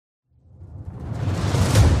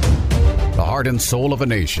heart and soul of a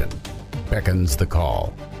nation, beckons the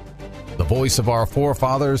call. The voice of our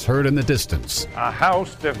forefathers heard in the distance. A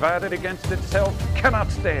house divided against itself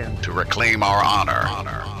cannot stand. To reclaim our honor,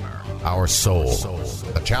 our soul.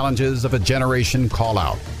 The challenges of a generation call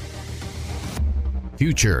out.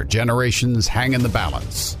 Future generations hang in the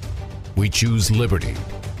balance. We choose liberty.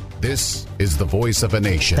 This is the voice of a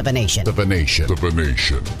nation. Of a nation. Of a nation. Of a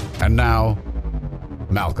nation. And now,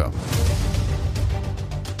 Malcolm.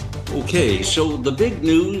 Okay, so the big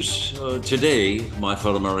news today, my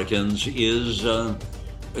fellow Americans, is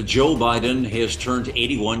Joe Biden has turned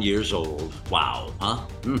 81 years old. Wow, huh?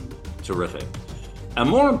 Terrific. And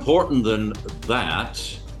more important than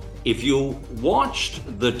that, if you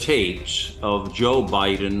watched the tapes of Joe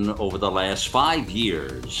Biden over the last 5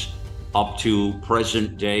 years up to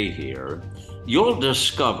present day here, you'll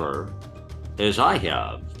discover, as I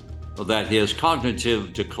have, that his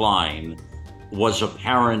cognitive decline was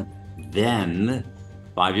apparent then,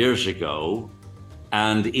 5 years ago,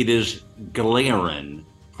 and it is glaring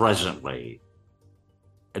presently,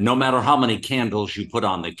 no matter how many candles you put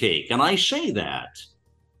on the cake. And I say that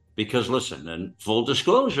because, listen, and full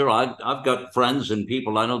disclosure, I've got friends and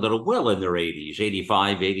people I know that are well in their 80s,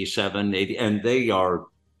 85, 87, 80, and they are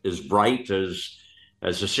as bright as a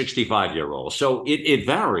 65-year-old. So it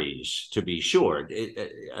varies, to be sure.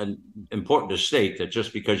 And important to state that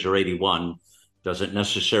just because you're 81 doesn't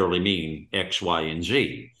necessarily mean X, Y, and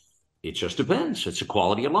Z. It just depends. It's a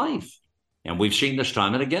quality of life. And we've seen this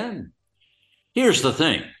time and again. Here's the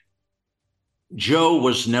thing. Joe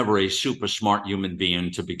was never a super smart human being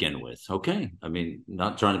to begin with, okay? I mean,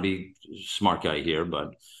 not trying to be a smart guy here,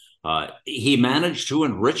 but he managed to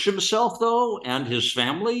enrich himself, though, and his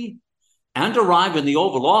family, and arrive in the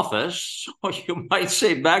Oval Office. So you might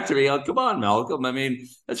say back to me, oh, come on, Malcolm. I mean,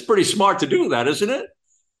 that's pretty smart to do that, isn't it?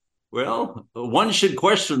 Well, one should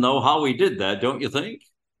question, though, how he did that, don't you think?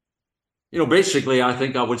 You know, basically, I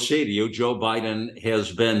think I would say to you, Joe Biden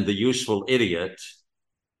has been the useful idiot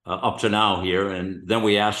up to now here. And then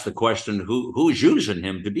we ask the question, who's using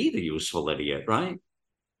him to be the useful idiot, right?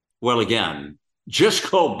 Well, again, just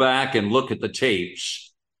go back and look at the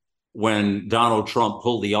tapes when Donald Trump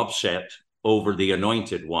pulled the upset over the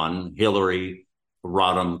anointed one, Hillary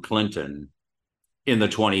Rodham Clinton, in the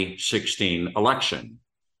 2016 election.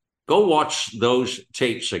 Go watch those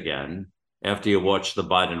tapes again after you watch the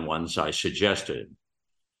Biden ones I suggested.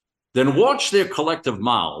 Then watch their collective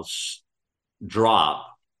mouths drop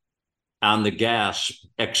and the gas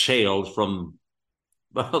exhaled from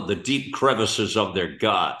the deep crevices of their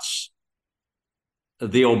guts.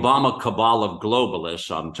 The Obama cabal of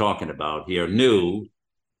globalists I'm talking about here knew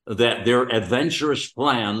that their adventurous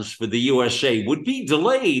plans for the USA would be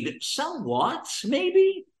delayed somewhat,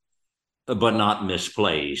 maybe, but not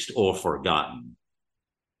misplaced or forgotten.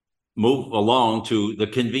 Move along to the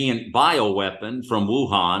convenient bioweapon from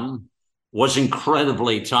Wuhan was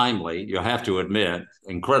incredibly timely, you have to admit,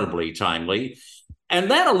 incredibly timely. And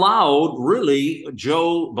that allowed really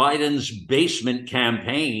Joe Biden's basement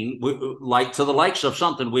campaign, like to the likes of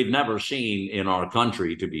something we've never seen in our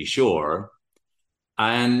country, to be sure.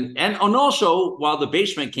 And also, while the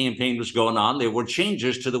basement campaign was going on, there were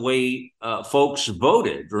changes to the way folks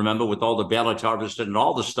voted. Remember, with all the ballot harvested and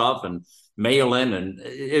all the stuff and mail-in, and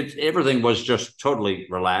everything was just totally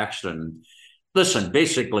relaxed. And listen,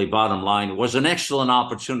 basically, bottom line, it was an excellent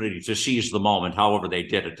opportunity to seize the moment, however they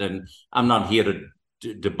did it. And I'm not here to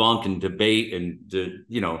debunk and debate and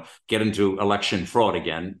get into election fraud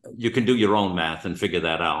again. You can do your own math and figure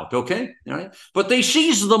that out, okay? All right. But they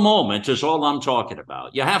seized the moment is all I'm talking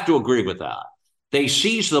about. You have to agree with that. They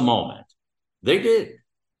seized the moment. They did.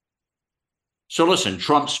 So listen,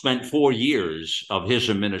 Trump spent 4 years of his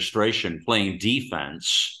administration playing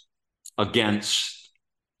defense against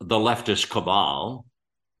the leftist cabal.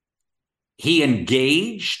 He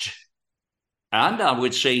engaged, and I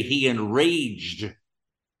would say he enraged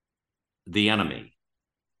the enemy.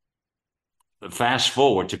 Fast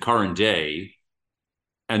forward to current day,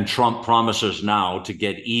 and Trump promises now to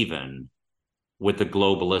get even with the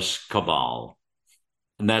globalist cabal.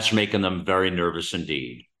 And that's making them very nervous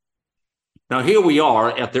indeed. Now, here we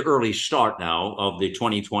are at the early start now of the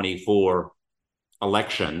 2024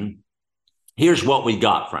 election. Here's what we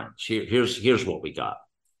got, friends. Here's what we got.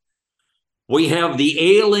 We have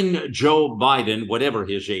the ailing Joe Biden, whatever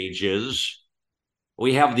his age is.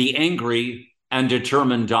 We have the angry and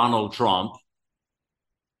determined Donald Trump.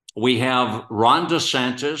 We have Ron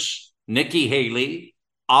DeSantis, Nikki Haley,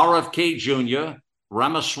 RFK Jr.,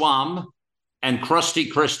 Ramaswamy, and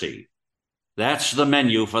Krusty Christie. That's the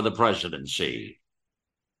menu for the presidency.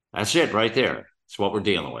 That's it right there. That's what we're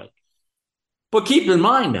dealing with. But keep in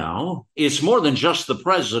mind now, it's more than just the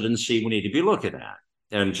presidency we need to be looking at.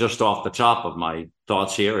 And just off the top of my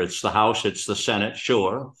thoughts here, it's the House, it's the Senate,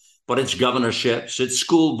 sure, but it's governorships, it's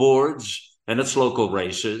school boards, and it's local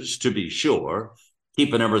races, to be sure,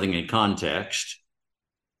 keeping everything in context.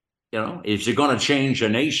 If you're going to change a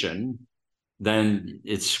nation, then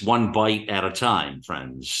it's one bite at a time,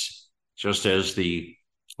 friends, just as the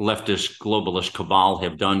leftist globalist cabal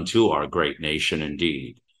have done to our great nation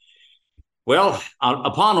indeed. Well,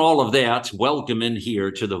 upon all of that, welcome in here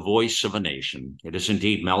to the Voice of a Nation. It is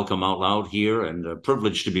indeed Malcolm Out Loud here, and a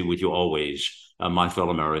privilege to be with you always, my fellow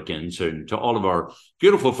Americans, and to all of our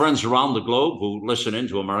beautiful friends around the globe who listen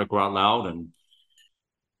into America Out Loud. And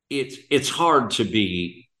it's hard to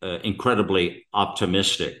be incredibly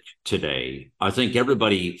optimistic today. I think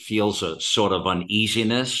everybody feels a sort of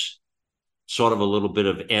uneasiness, sort of a little bit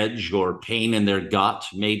of edge or pain in their gut,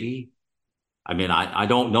 maybe. I mean, I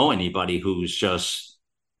don't know anybody who's just,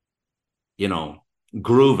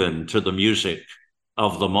 grooving to the music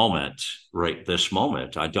of the moment, right this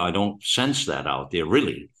moment. I don't sense that out there,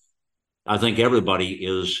 really. I think everybody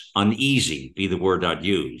is uneasy, be the word I'd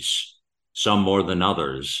use, some more than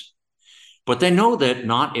others. But they know that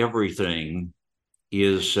not everything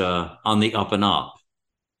is on the up and up,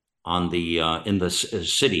 in the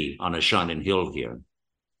city on a shining hill here.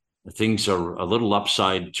 Things are a little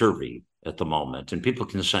upside turvy at the moment, and people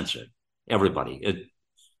can sense it. Everybody. It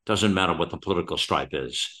doesn't matter what the political stripe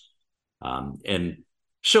is. And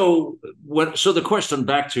so the question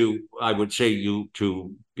back to, I would say, you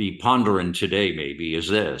to be pondering today maybe is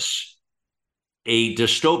this: a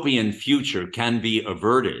dystopian future can be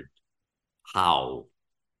averted. How?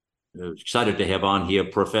 Excited to have on here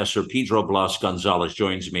Professor Pedro Blas González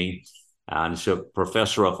joins me, and so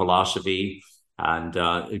professor of philosophy and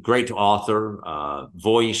a great author,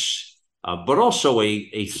 voice, but also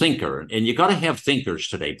a thinker. And you got to have thinkers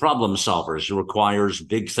today, problem solvers. It requires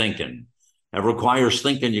big thinking. It requires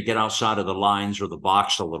thinking you get outside of the lines or the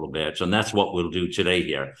box a little bit. And that's what we'll do today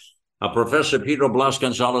here. Professor Pedro Blas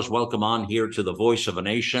González, welcome on here to the Voice of a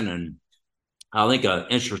Nation. And I think an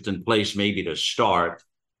interesting place maybe to start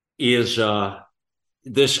is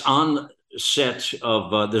this onset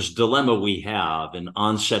of this dilemma we have, an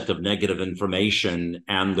onset of negative information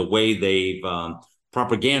and the way they've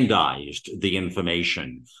propagandized the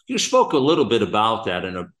information. You spoke a little bit about that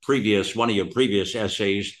in one of your previous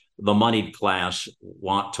essays, The Moneyed Class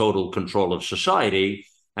Want Total Control of Society.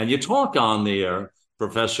 And you talk on there,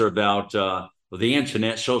 Professor, about the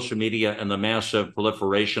internet, social media, and the massive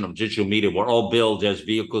proliferation of digital media were all billed as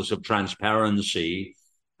vehicles of transparency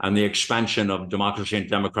and the expansion of democracy and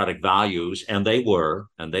democratic values. And they were.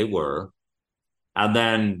 And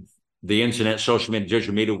then the internet, social media,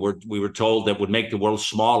 digital media, we were told that would make the world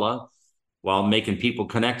smaller while making people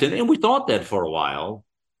connected. And we thought that for a while.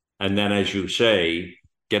 And then, as you say,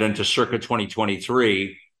 get into circa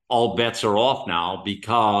 2023, all bets are off now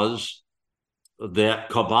because that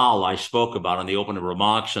cabal I spoke about in the opening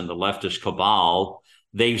remarks and the leftist cabal,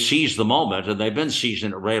 they've seized the moment, and they've been seizing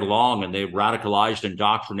it right along, and they've radicalized,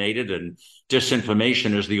 indoctrinated, and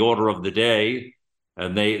disinformation is the order of the day.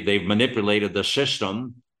 And they've manipulated the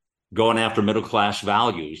system, going after middle-class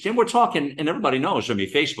values. And we're talking, and everybody knows,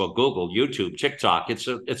 Facebook, Google, YouTube, TikTok, it's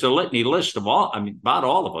a litany list of about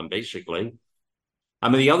all of them, basically.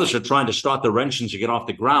 The others are trying to start the engines to get off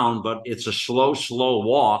the ground, but it's a slow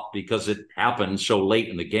walk because it happened so late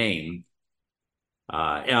in the game.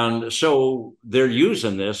 And so they're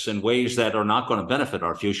using this in ways that are not going to benefit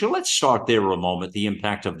our future. Let's start there a moment, the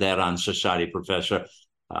impact of that on society, Professor.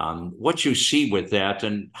 What you see with that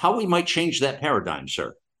and how we might change that paradigm,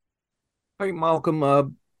 sir. Hi,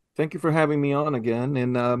 Malcolm. Thank you for having me on again.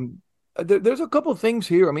 And there's a couple of things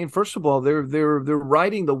here. First of all, they're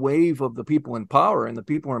riding the wave of the people in power, and the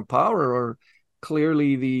people in power are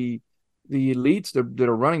clearly the elites that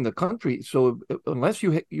are running the country. So unless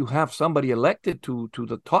you have somebody elected to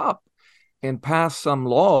the top and pass some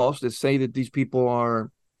laws that say that these people are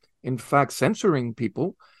in fact censoring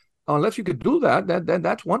people, unless you could do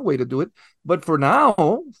that's one way to do it. But for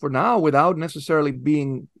now, without necessarily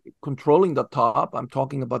controlling the top, I'm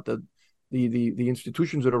talking about the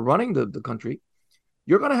institutions that are running the country,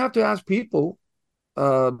 you're going to have to ask people,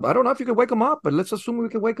 I don't know if you can wake them up, but let's assume we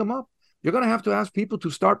can wake them up. You're going to have to ask people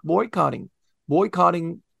to start boycotting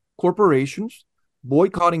corporations,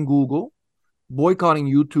 boycotting Google, boycotting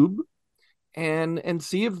YouTube, and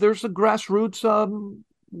see if there's a grassroots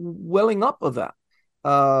welling up of that.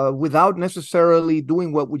 Without necessarily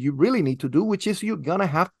doing what you really need to do, which is you're going to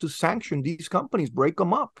have to sanction these companies, break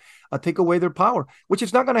them up, take away their power, which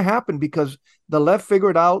is not going to happen because the left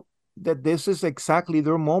figured out that this is exactly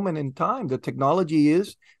their moment in time. The technology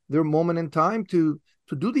is their moment in time to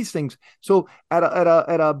do these things. So at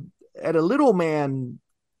a little man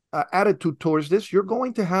attitude towards this, you're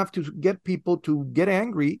going to have to get people to get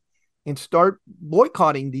angry and start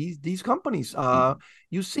boycotting these companies.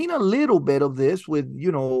 You've seen a little bit of this with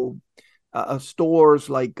stores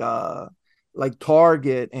like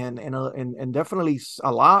Target and definitely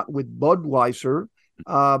a lot with Budweiser.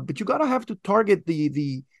 But you gotta have to target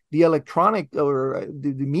the electronic or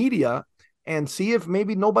the media and see if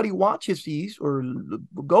maybe nobody watches these or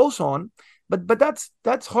goes on. But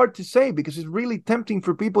that's hard to say, because it's really tempting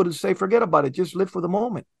for people to say, forget about it, just live for the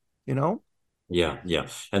moment, you know? Yeah, yeah.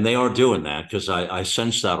 And they are doing that, because I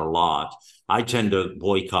sense that a lot. I tend to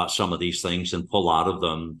boycott some of these things and pull out of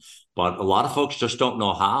them, but a lot of folks just don't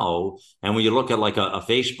know how. And when you look at like a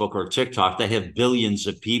Facebook or a TikTok, they have billions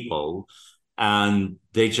of people, and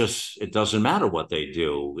it doesn't matter what they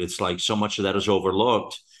do. It's like so much of that is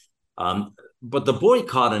overlooked. But the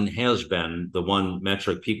boycotting has been the one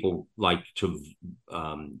metric people like to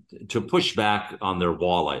push back on their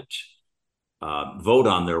wallet. Vote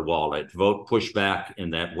on their wallet, push back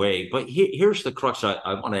in that way. But here's the crux.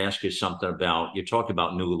 I want to ask you something about, you talk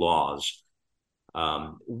about new laws.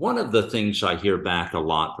 One of the things I hear back a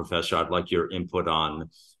lot, Professor, I'd like your input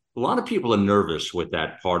on, a lot of people are nervous with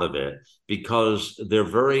that part of it because they're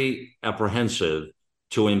very apprehensive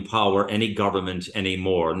to empower any government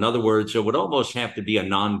anymore. In other words, it would almost have to be a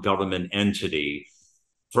non-government entity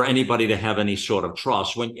for anybody to have any sort of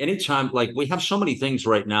trust. When anytime, like we have so many things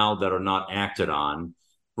right now that are not acted on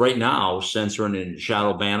right now, censoring and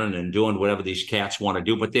shadow banning and doing whatever these cats want to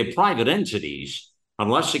do, but they're private entities,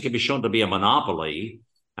 unless it can be shown to be a monopoly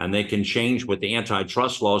and they can change with the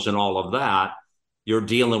antitrust laws and all of that. You're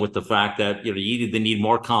dealing with the fact that you either need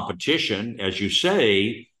more competition, as you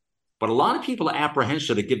say, but a lot of people are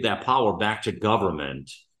apprehensive to give that power back to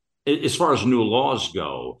government as far as new laws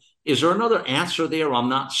go. Is there another answer there I'm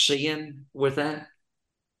not seeing with that?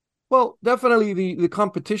 Well, definitely the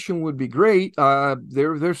competition would be great.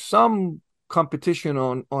 There's some competition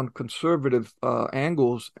on conservative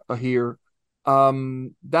angles here.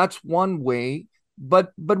 That's one way,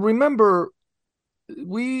 but remember,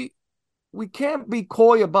 we can't be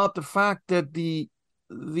coy about the fact that the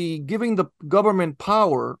giving the government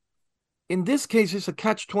power in this case is a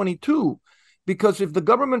catch-22, because if the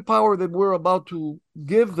government power that we're about to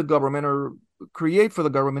give the government or create for the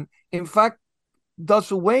government, in fact, does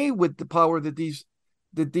away with the power that these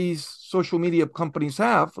social media companies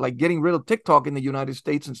have, like getting rid of TikTok in the United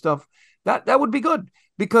States and stuff, that would be good,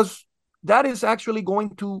 because that is actually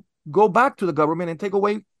going to go back to the government and take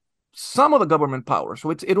away some of the government power.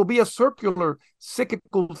 So it'll be a circular,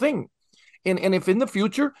 cyclical thing. And if in the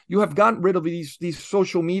future you have gotten rid of these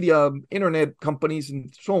social media, internet companies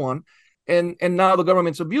and so on, and now the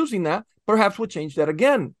government's abusing that, perhaps we'll change that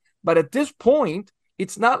again. But at this point,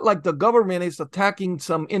 it's not like the government is attacking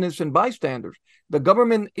some innocent bystanders. The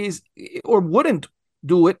government is, or wouldn't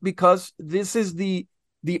do it, because this is the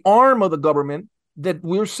arm of the government that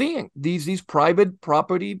we're seeing. These private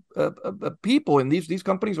property people, and these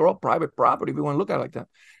companies are all private property, if we want to look at it like that.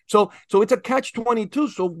 So it's a catch-22.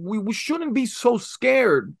 So we shouldn't be so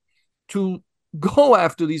scared to go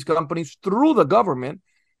after these companies through the government,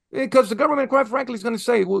 because the government, quite frankly, is going to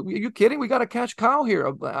say, well, are you kidding? We got a cash cow here,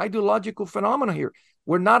 an ideological phenomena here.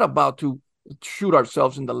 We're not about to shoot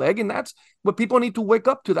ourselves in the leg. And that's what people need to wake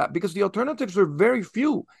up to, that, because the alternatives are very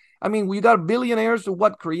few. I mean, we got billionaires who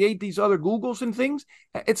create these other Googles and things.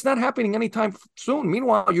 It's not happening anytime soon.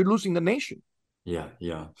 Meanwhile, you're losing the nation. Yeah,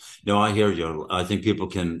 yeah. No, I hear you. I think people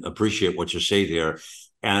can appreciate what you say there.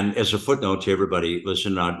 And as a footnote to everybody,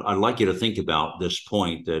 listen, I'd like you to think about this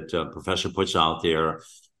point that Professor puts out there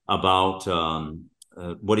about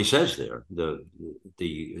what he says there,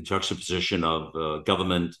 the juxtaposition of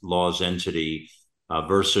government laws entity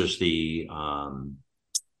versus the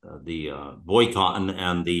boycotting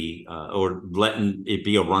and or letting it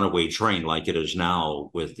be a runaway train like it is now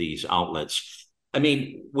with these outlets. I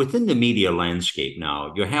mean, within the media landscape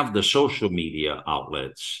now, you have the social media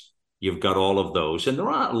outlets. You've got all of those, and there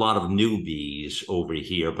are a lot of newbies over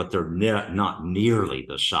here, but they're not nearly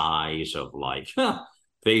the size of like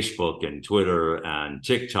Facebook and Twitter and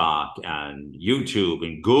TikTok and YouTube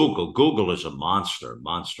and Google. Google is a monster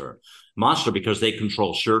because they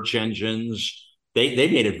control search engines. They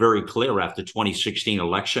made it very clear after 2016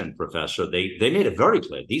 election, Professor. They made it very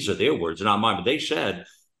clear. These are their words, not mine, but they said,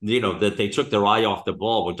 that they took their eye off the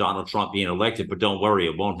ball with Donald Trump being elected, but don't worry,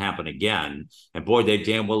 it won't happen again. And boy, they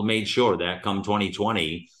damn well made sure that come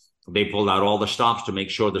 2020, they pulled out all the stops to make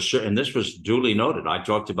sure and this was duly noted. I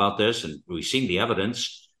talked about this and we've seen the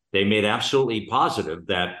evidence. They made absolutely positive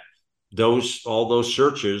that all those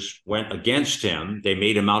searches went against him. They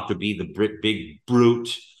made him out to be the big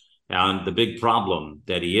brute and the big problem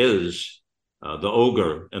that he is, the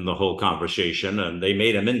ogre in the whole conversation. And they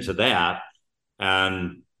made him into that.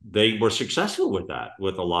 And they were successful with that,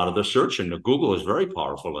 with a lot of the search. And Google is very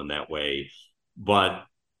powerful in that way. But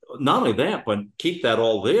not only that, but keep that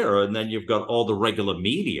all there. And then you've got all the regular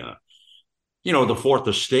media, the fourth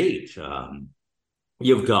estate.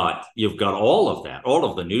 You've got all of that, all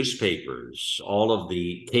of the newspapers, all of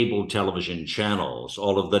the cable television channels,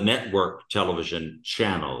 all of the network television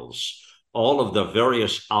channels, all of the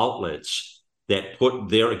various outlets that put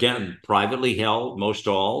their, again, privately held, most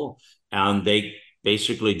all, and they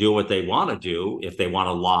basically do what they want to do. If they want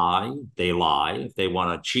to lie, they lie. If they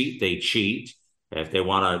want to cheat, they cheat. If they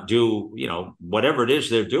want to do, whatever it is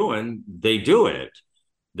they're doing, they do it.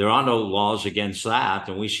 There are no laws against that,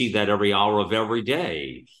 and we see that every hour of every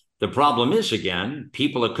day. The problem is, again,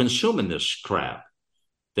 people are consuming this crap.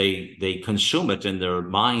 They consume it in their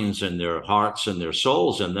minds and their hearts and their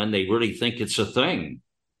souls, and then they really think it's a thing,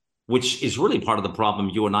 which is really part of the problem.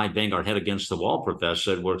 You and I bang our head against the wall,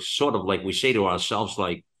 Professor. We're sort of like, we say to ourselves,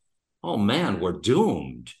 like, oh, man, we're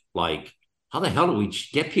doomed. Like, how the hell do we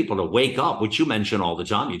get people to wake up, which you mention all the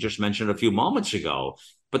time? You just mentioned a few moments ago.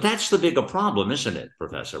 But that's the bigger problem, isn't it,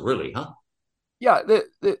 Professor? Really, huh? Yeah,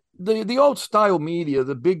 the old style media,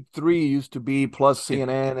 the big three used to be plus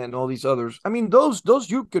CNN and all these others. I mean, those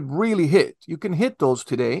you could really hit. You can hit those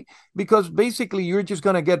today because basically you're just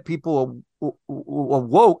going to get people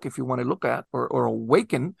awoke, if you want to look at, or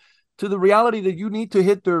awaken to the reality that you need to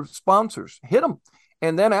hit their sponsors. Hit them.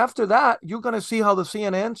 And then after that, you're going to see how the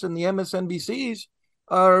CNNs and the MSNBCs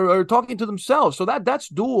are talking to themselves. So that's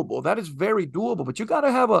doable. That is very doable. But you got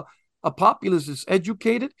to have a populace that's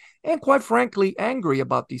educated and, quite frankly, angry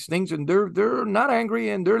about these things. And they're not angry,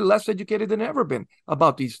 and they're less educated than ever been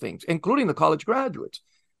about these things, including the college graduates.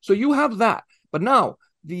 So you have that. But now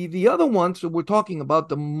the other ones that we're talking about,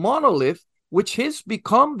 the monolith, which has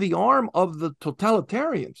become the arm of the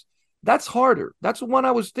totalitarians, that's harder. That's the one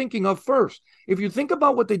I was thinking of first. If you think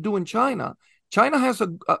about what they do in China, China has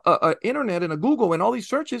a internet and a Google and all these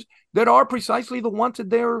searches that are precisely the ones that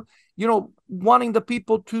they're, wanting the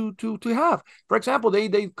people to have. For example, they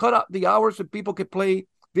cut out the hours that people could play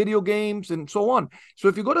video games and so on. So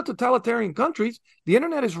if you go to totalitarian countries, the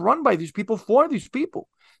internet is run by these people for these people.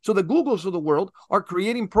 So the Googles of the world are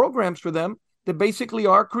creating programs for them that basically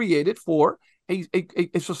are created for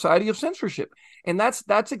a society of censorship. And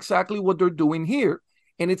that's exactly what they're doing here.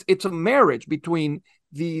 And it's a marriage between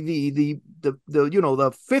the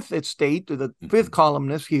fifth estate, or the fifth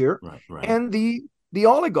columnist here, right. And the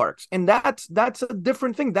oligarchs. And that's a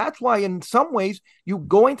different thing. That's why in some ways you're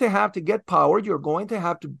going to have to get power. You're going to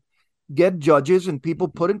have to get judges and people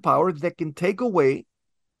put in power that can take away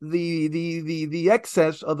the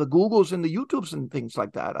excess of the Googles and the YouTubes and things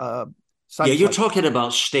like that. You're talking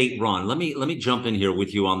about state-run. Let me jump in here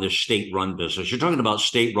with you on this state-run business. You're talking about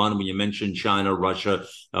state-run when you mention China, Russia,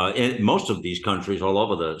 and most of these countries all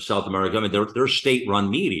over the South America. I mean, they're state-run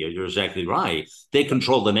media. You're exactly right. They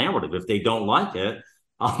control the narrative. If they don't like it,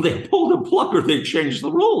 they pull the plug or they change the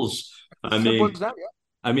rules. I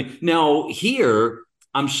mean, now here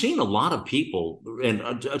I'm seeing a lot of people, and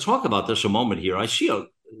I'll talk about this a moment here. I see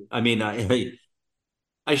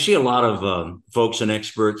a lot of folks and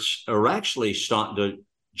experts are actually starting to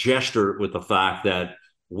gesture with the fact that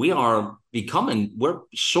we're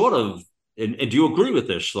sort of, and do you agree with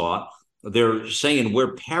this thought? They're saying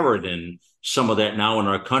we're parroting some of that now in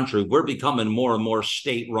our country. We're becoming more and more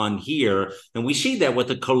state-run here. And we see that with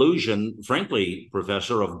the collusion, frankly,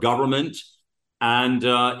 Professor, of government and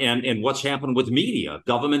what's happened with media,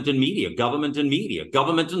 government and media, government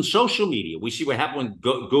and social media. We see what happened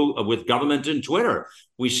with government and Twitter.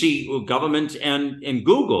 We see government and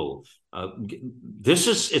Google.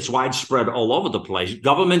 It's widespread all over the place.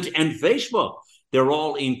 Government and Facebook, they're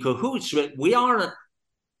all in cahoots.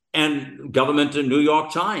 And government and New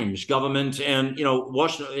York Times, government and,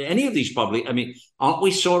 Washington, any of these public, I mean, aren't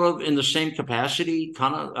we sort of in the same capacity?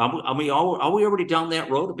 Kind of, are we already down that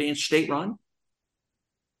road of being state-run?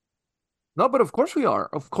 No, but of course we are.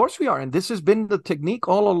 Of course we are. And this has been the technique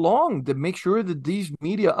all along, to make sure that these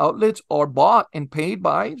media outlets are bought and paid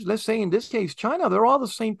by, let's say in this case, China. They're all the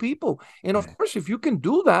same people. And of course, if you can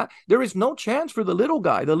do that, there is no chance for the little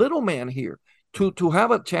guy, the little man here, to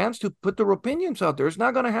have a chance to put their opinions out there. It's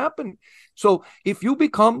not going to happen. So if you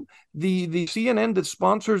become the CNN that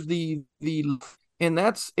sponsors the and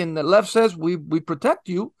the left says we protect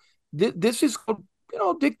you, this is called,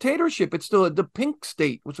 dictatorship. It's still the pink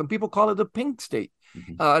state. Some people call it the pink state.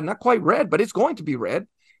 Not quite red, but it's going to be red.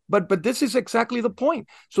 But this is exactly the point.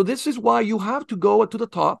 So this is why you have to go to the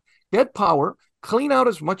top, get power, clean out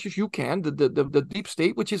as much as you can the deep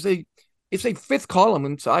state, which is it's a fifth column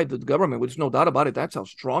inside the government, which is no doubt about it. That's how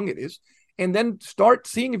strong it is. And then start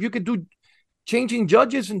seeing if you could do changing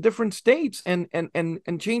judges in different states and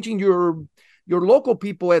changing your local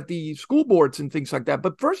people at the school boards and things like that.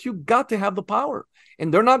 But first, you got to have the power,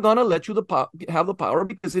 and they're not going to let you have the power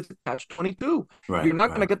because it's catch-22. Right, You're not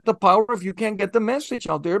going to get the power if you can't get the message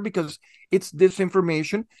out there, because it's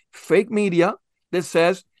disinformation, fake media that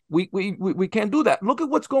says we can't do that. Look at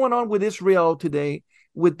what's going on with Israel today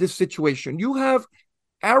with this situation. You have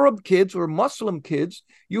Arab kids or Muslim kids,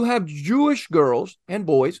 you have Jewish girls and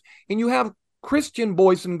boys, and you have Christian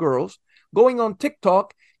boys and girls going on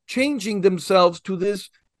TikTok, changing themselves to this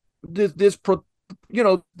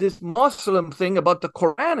Muslim thing about the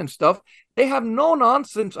Quran and stuff. They have no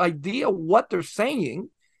nonsense idea what they're saying,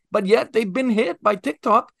 but yet they've been hit by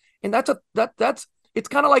TikTok, and that's it's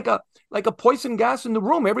kind of like a poison gas in the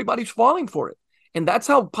room. Everybody's falling for it. And that's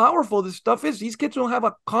how powerful this stuff is. These kids don't have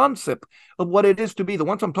a concept of what it is to be the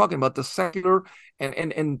ones I'm talking about, the secular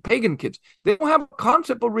and pagan kids. They don't have a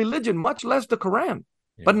concept of religion, much less the Quran.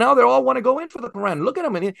 Yeah. But now they all want to go in for the Quran. Look at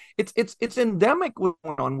them, and it's endemic what's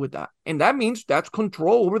going on with that. And that means that's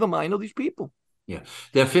control over the mind of these people. Yeah.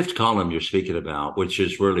 That fifth column you're speaking about, which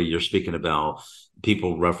is really, you're speaking about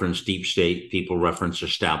people reference deep state, people reference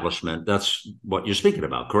establishment. That's what you're speaking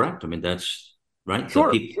about, correct? I mean, that's right.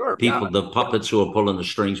 Sure, people, yeah. The puppets who are pulling the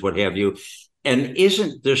strings, what have you. And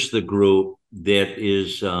isn't this the group that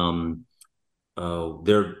is, they're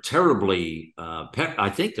terribly,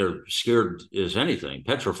 I think they're scared as anything,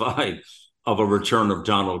 petrified of a return of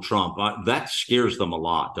Donald Trump. That scares them a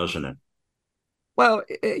lot, doesn't it? Well,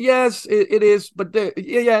 yes, it is. But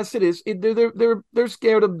yes, it is. They're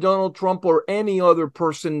scared of Donald Trump or any other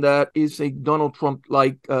person that is a Donald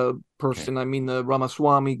Trump-like person. Okay. I mean, the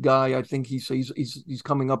Ramaswamy guy. I think he's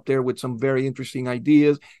coming up there with some very interesting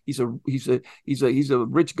ideas. He's a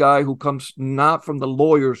rich guy who comes not from the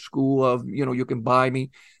lawyer school of you can buy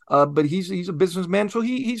me. But he's a businessman, so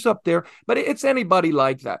he's up there. But it's anybody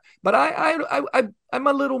like that. But I'm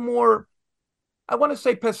a little more, I want to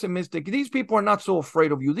say, pessimistic. These people are not so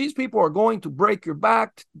afraid of you. These people are going to break your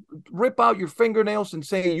back, rip out your fingernails, and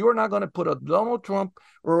say you're not going to put a Donald Trump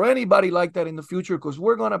or anybody like that in the future because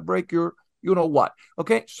we're going to break your what.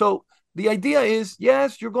 Okay, so the idea is,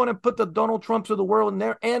 yes, you're going to put the Donald Trumps of the world in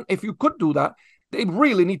there, and if you could do that, they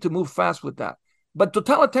really need to move fast with that. But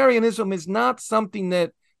totalitarianism is not something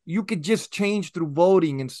that you could just change through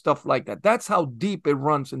voting and stuff like that. That's how deep it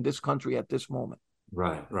runs in this country at this moment.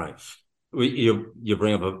 Right. You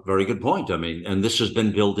bring up a very good point. I mean, and this has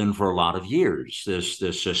been built in for a lot of years, this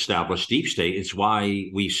established deep state. It's why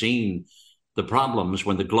we've seen the problems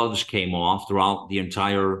when the gloves came off throughout the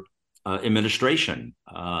entire administration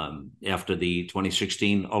after the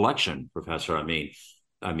 2016 election, Professor. I mean,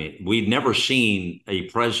 we've never seen a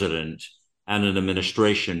president and an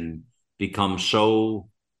administration become so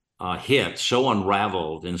hit, so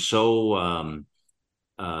unraveled, and so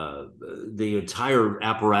the entire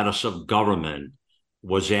apparatus of government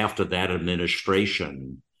was after that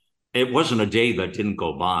administration. It wasn't a day that didn't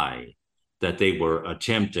go by that they were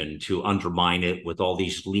attempting to undermine it with all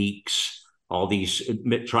these leaks, all these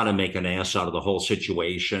trying to make an ass out of the whole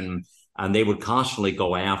situation. And they would constantly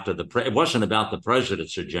go after it wasn't about the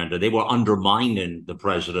president's agenda. They were undermining the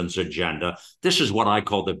president's agenda. This is what I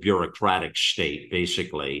call the bureaucratic state,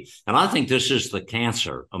 basically. And I think this is the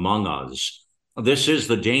cancer among us. This is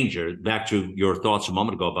the danger, back to your thoughts a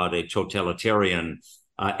moment ago about a totalitarian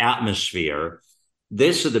atmosphere.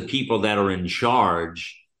 These are the people that are in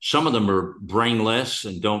charge. Some of them are brainless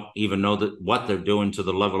and don't even know what they're doing to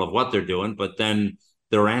the level of what they're doing, but then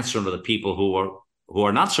they're answering to the people who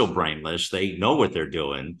are not so brainless. They know what they're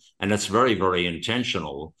doing, and it's very, very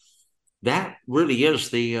intentional. That really is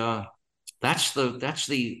that's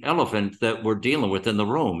the elephant that we're dealing with in the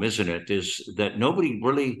room, isn't it? Is that nobody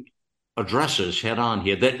really addresses head on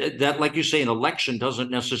here. That, like you say, an election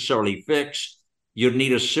doesn't necessarily fix. You'd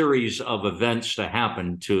need a series of events to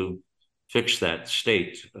happen to fix that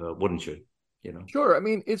state, wouldn't you? Sure. I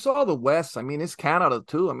mean, it's all the West. I mean, it's Canada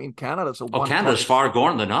too. I mean, Canada's Canada's far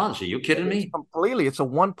gone than us. Are you kidding me? Completely. It's a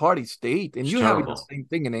one-party state, and you have the same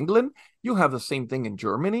thing in England. You have the same thing in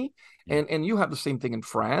Germany, and you have the same thing in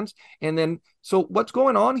France. And then, so what's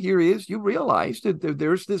going on here is you realize that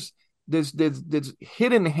there's this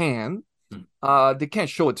hidden hand that can't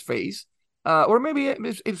show its face, or maybe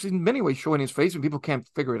it's in many ways showing its face, and people can't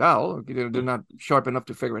figure it out. Or they're not sharp enough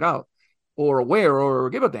to figure it out, or aware,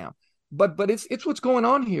 or give a damn. But it's what's going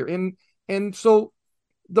on here, and so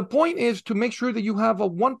the point is to make sure that you have a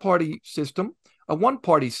one-party system, a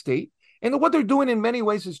one-party state. And what they're doing in many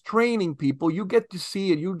ways is training people. You get to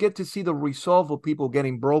see it. You get to see the resolve of people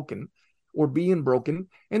getting broken or being broken.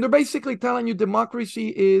 And they're basically telling you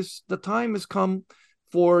the time has come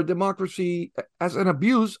for democracy as an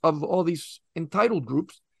abuse of all these entitled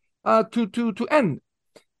groups to end.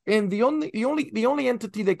 And the only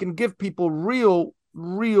entity that can give people real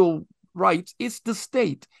rights is the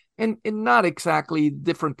state, and not exactly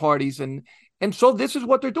different parties. And so this is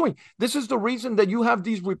what they're doing. This is the reason that you have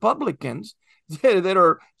these Republicans that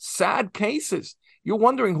are sad cases. You're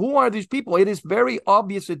wondering, who are these people? It is very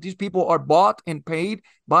obvious that these people are bought and paid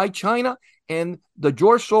by China and the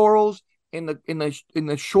George Soros and the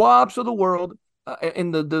Schwabs of the world,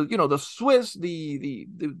 and the Swiss, the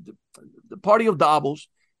party of Davos.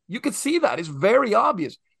 You can see that. It's very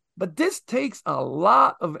obvious. But this takes a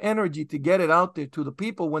lot of energy to get it out there to the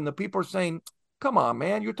people when the people are saying, come on,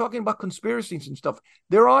 man, you're talking about conspiracies and stuff.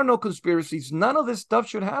 There are no conspiracies. None of this stuff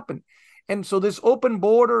should happen. And so this open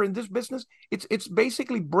border and this business, it's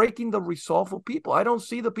basically breaking the resolve of people. I don't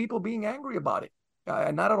see the people being angry about it.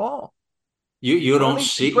 Not at all. You don't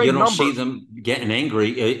see them getting angry.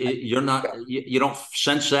 You don't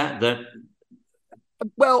sense that.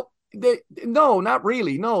 Well, no, not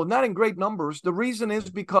really. No, not in great numbers. The reason is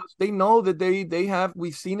because they know that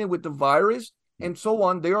we've seen it with the virus and so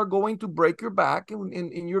on. They are going to break your back,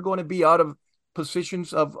 and you're going to be out of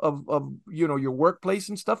positions of your workplace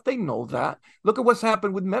and stuff. They know that. Look at what's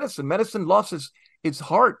happened with medicine. Medicine lost its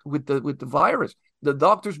heart with the virus. The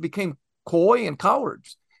doctors became coy and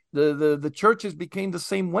cowards. The churches became the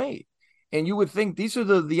same way. And you would think these are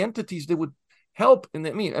the entities that would help. And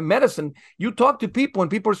I mean, in medicine, you talk to people and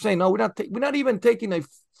people are saying, no, we're not even taking a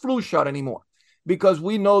flu shot anymore because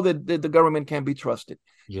we know that the government can't be trusted.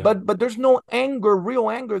 Yeah. But there's no anger, real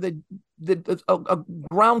anger that a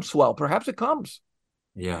groundswell. Perhaps it comes.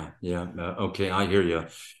 Yeah. Okay, I hear you.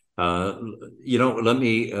 Let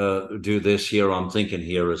me do this here. I'm thinking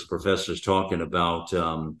here as Professor's talking about,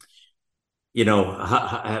 I'm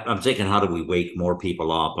thinking, how do we wake more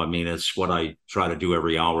people up? I mean, it's what I try to do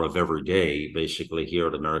every hour of every day, basically here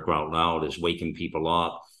at America Out Loud, is waking people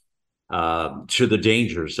up to the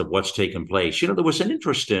dangers of what's taken place. There was an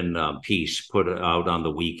interesting piece put out on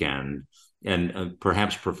the weekend, and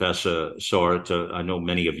perhaps Professor saw it. I know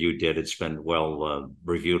many of you did. It's been well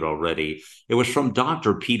reviewed already. It was from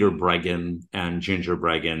Dr. Peter Breggin and Ginger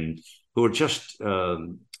Breggin, who are just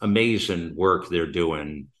amazing work they're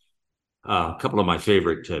doing. A couple of my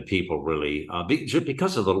favorite people, really, just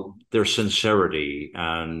because of their sincerity,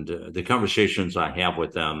 and the conversations I have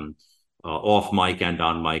with them off mic and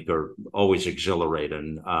on mic are always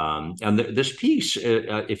exhilarating. And this piece,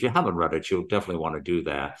 if you haven't read it, you'll definitely want to do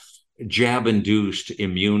that. Jab-induced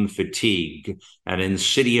immune fatigue, an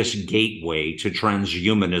insidious gateway to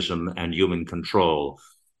transhumanism and human control.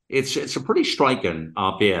 It's a pretty striking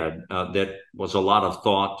op-ed that was a lot of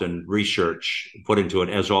thought and research put into it,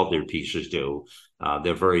 as all their pieces do.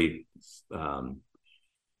 They're very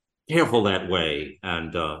careful that way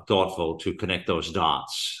and thoughtful to connect those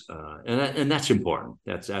dots, and that's important.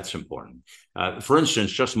 That's important. For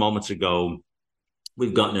instance, just moments ago,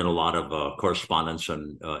 we've gotten in a lot of correspondence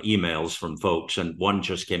and emails from folks, and one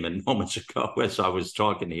just came in moments ago as I was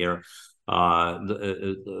talking here.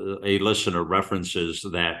 A listener references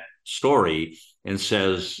that story and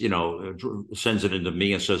says, sends it into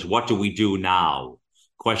me and says, "What do we do now?" ?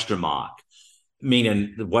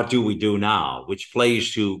 Meaning, what do we do now? Which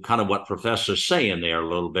plays to kind of what Professor's saying there a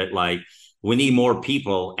little bit, like we need more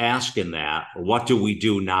people asking that, what do we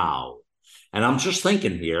do now? And I'm just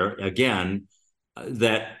thinking here, again,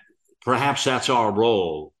 that perhaps that's our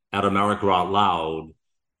role at America Out Loud.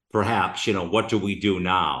 Perhaps, what do we do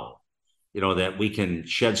now? That we can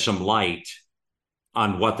shed some light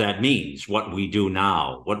on what that means, what we do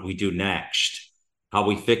now, what we do next, how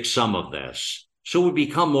we fix some of this. So we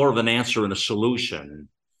become more of an answer and a solution,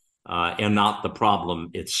 and not the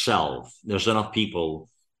problem itself. There's enough people,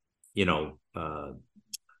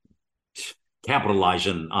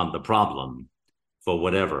 capitalizing on the problem for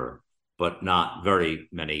whatever, but not very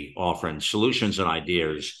many offering solutions and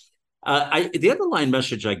ideas. The underlying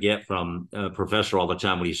message I get from Professor all the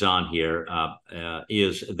time when he's on here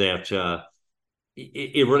is that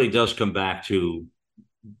it really does come back to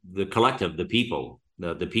the collective, the people,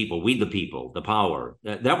 the people, we the people, the power.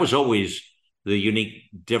 That was always the unique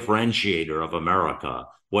differentiator of America,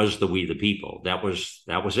 was the we the people. That was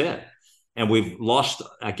it. And we've lost,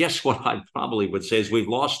 I guess what I probably would say is we've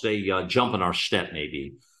lost a jump in our step,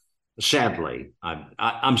 maybe. Sadly,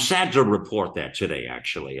 I'm sad to report that today,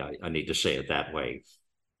 actually. I need to say it that way.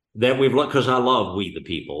 that we've looked, because I love we the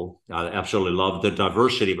people. I absolutely love the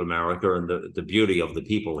diversity of America, and the beauty of the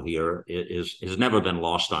people here has never been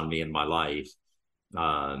lost on me in my life.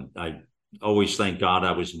 I always thank God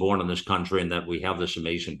I was born in this country and that we have this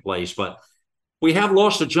amazing place. But we have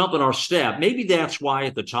lost a jump in our step. Maybe that's why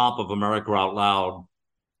at the top of America Out Loud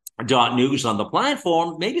 .news on the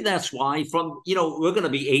platform, maybe that's why we're going to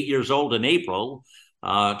be 8 years old in April.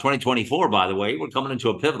 2024, by the way, we're coming into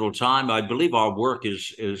a pivotal time. I believe our work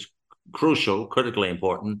is crucial, critically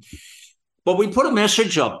important. But we put a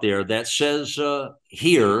message up there that says,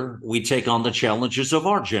 here we take on the challenges of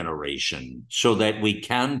our generation so that we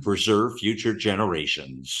can preserve future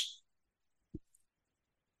generations.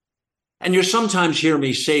 And you'll sometimes hear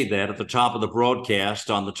me say that at the top of the broadcast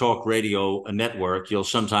on the talk radio network. You'll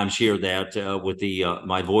sometimes hear that with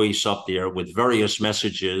my voice up there with various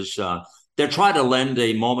messages. They're trying to lend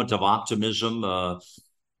a moment of optimism,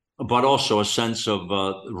 but also a sense of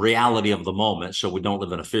reality of the moment, so we don't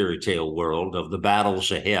live in a fairy tale world of the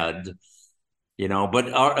battles ahead.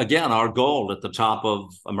 But our goal at the top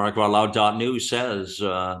of America Out Loud .news says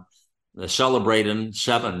celebrating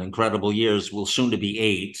 7 incredible years, will soon to be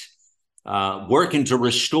 8. Working to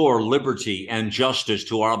restore liberty and justice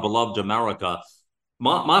to our beloved America.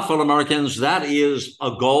 My fellow Americans, that is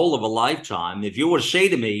a goal of a lifetime. If you were to say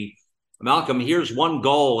to me, Malcolm, here's one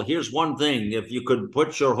goal, here's one thing, if you could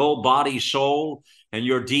put your whole body, soul, and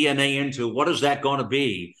your DNA into, what is that going to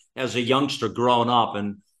be as a youngster growing up?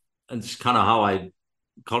 And it's kind of how I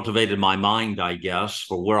cultivated my mind, I guess,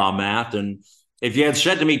 for where I'm at. And if you had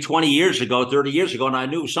said to me 20 years ago, 30 years ago, and I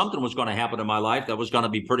knew something was going to happen in my life that was going to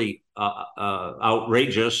be pretty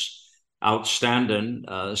outrageous, outstanding,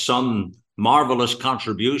 some marvelous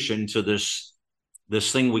contribution to this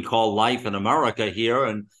thing we call life in America here.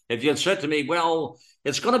 And if you had said to me, well,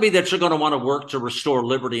 it's going to be that you're going to want to work to restore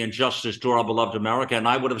liberty and justice to our beloved America, and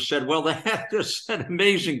I would have said, well, that is an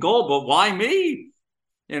amazing goal, but why me?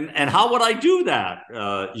 And how would I do that,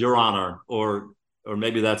 Your Honor? Or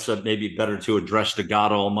maybe that's maybe better to address to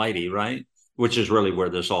God Almighty, right? Which is really where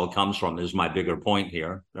this all comes from, is my bigger point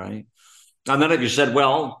here, right? And then if you said,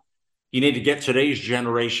 well, you need to get today's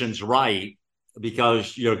generations right,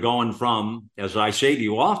 because you're going from, as I say to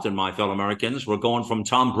you often, my fellow Americans, we're going from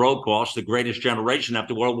Tom Brokaw's the greatest generation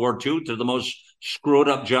after World War II to the most screwed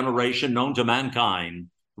up generation known to mankind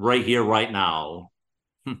right here, right now.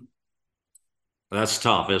 That's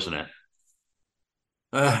tough, isn't it?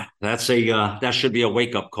 That should be a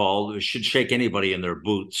wake-up call. It should shake anybody in their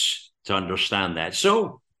boots to understand that.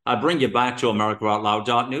 So I bring you back to America Out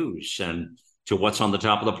Loud .news and to what's on the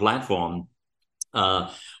top of the platform.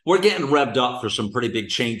 We're getting revved up for some pretty big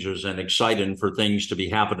changes and exciting for things to be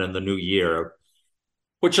happening in the new year,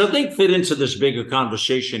 which I think fit into this bigger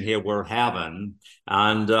conversation here we're having.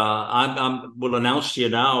 And I will announce to you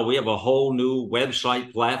now, we have a whole new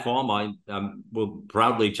website platform. I will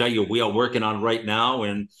proudly tell you we are working on right now,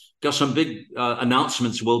 and got some big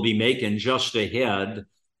announcements we'll be making just ahead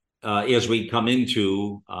as we come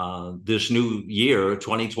into this new year,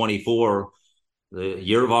 2024. The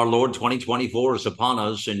year of our Lord 2024 is upon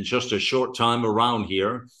us in just a short time around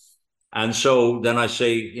here. And so then I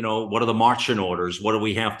say, what are the marching orders? What do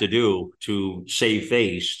we have to do to save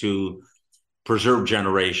face, to preserve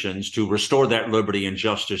generations, to restore that liberty and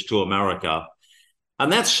justice to America?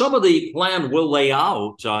 And that's some of the plan we'll lay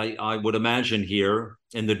out, I would imagine, here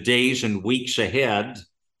in the days and weeks ahead.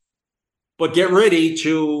 But get ready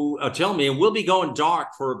to tell me, and we'll be going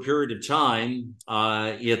dark for a period of time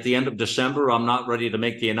at the end of December. I'm not ready to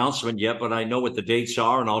make the announcement yet, but I know what the dates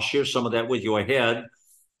are, and I'll share some of that with you ahead,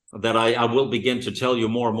 that I will begin to tell you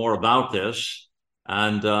more and more about this.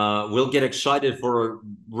 And we'll get excited for a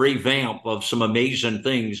revamp of some amazing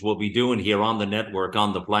things we'll be doing here on the network,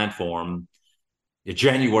 on the platform,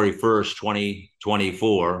 January 1st,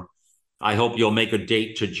 2024. I hope you'll make a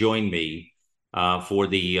date to join me for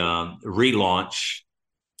the relaunch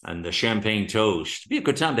and the champagne toast. It'd be a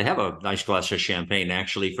good time to have a nice glass of champagne,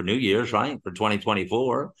 actually, for New Year's, right? For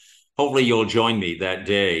 2024. Hopefully you'll join me that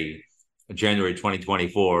day, January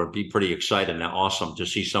 2024. It'd be pretty exciting and awesome to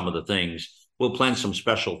see some of the things. We'll plan some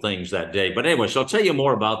special things that day. But anyway, so I'll tell you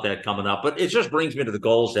more about that coming up. But it just brings me to the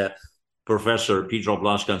goals that Professor Pedro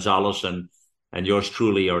Blas González and yours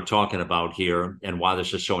truly are talking about here, and why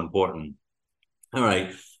this is so important. All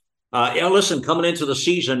right. Listen, coming into the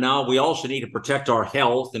season now, we also need to protect our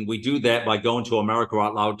health, and we do that by going to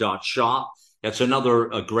AmericaOutloud.shop. That's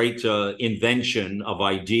another great invention of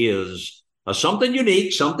ideas, something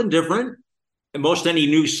unique, something different. And most any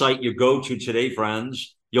news site you go to today,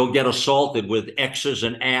 friends, you'll get assaulted with X's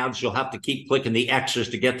and ads. You'll have to keep clicking the X's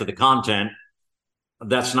to get to the content.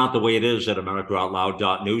 That's not the way it is at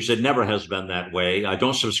AmericaOutloud.news. It never has been that way. I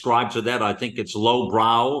don't subscribe to that. I think it's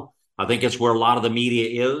lowbrow. I think it's where a lot of the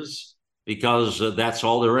media is, because that's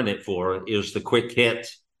all they're in it for, is the quick hit,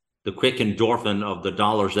 the quick endorphin of the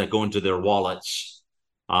dollars that go into their wallets.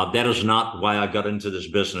 That is not why I got into this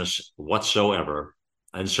business whatsoever.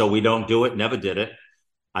 And so we don't do it, never did it.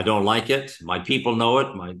 I don't like it. My people know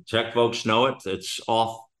it. My tech folks know it. It's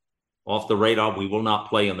off the radar. We will not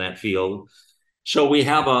play in that field. So we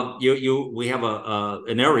have an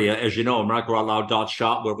area, as you know,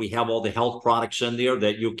 AmericaOutloud.shop, where we have all the health products in there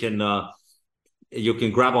that you can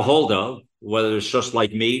grab a hold of, whether it's just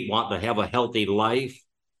like me, want to have a healthy life,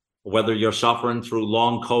 whether you're suffering through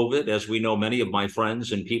long COVID, as we know many of my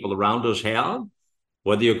friends and people around us have,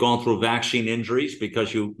 whether you're going through vaccine injuries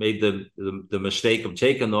because you made the mistake of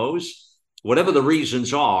taking those, whatever the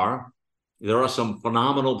reasons are, there are some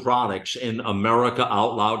phenomenal products in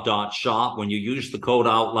AmericaOutloud.shop. When you use the code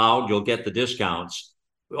OUTLOUD, you'll get the discounts.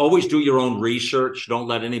 Always do your own research. Don't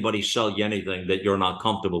let anybody sell you anything that you're not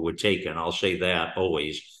comfortable with taking. I'll say that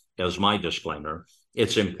always as my disclaimer.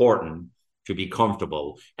 It's important to be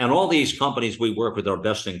comfortable. And all these companies we work with are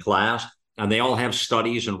best in class, and they all have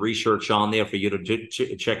studies and research on there for you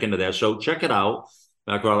to check into that. So check it out.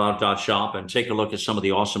 AmericaOutloud.shop, and take a look at some of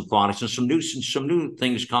the awesome products and some new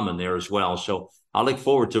things coming there as well. So I look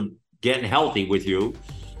forward to getting healthy with you,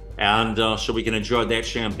 and so we can enjoy that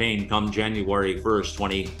champagne come January 1st,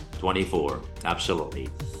 2024. Absolutely.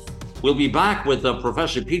 We'll be back with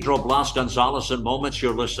Professor Pedro Blas González in moments.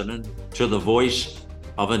 You're listening to the voice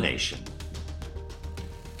of a nation.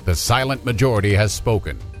 The silent majority has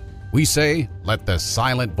spoken. We say, let the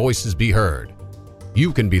silent voices be heard.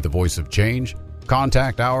 You can be the voice of change.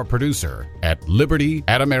 Contact our producer at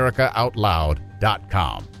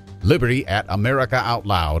liberty@americaoutloud.com.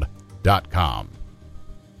 liberty@americaoutloud.com.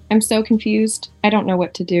 I'm so confused. I don't know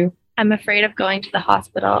what to do. I'm afraid of going to the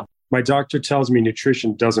hospital. My doctor tells me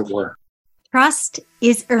nutrition doesn't work. Trust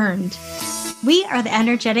is earned. We are the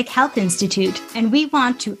Energetic Health Institute, and we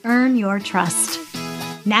want to earn your trust.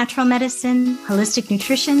 Natural medicine, holistic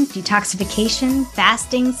nutrition, detoxification,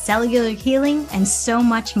 fasting, cellular healing, and so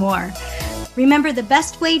much more. Remember, the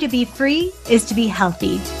best way to be free is to be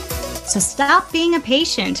healthy. So stop being a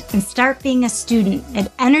patient and start being a student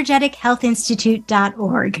at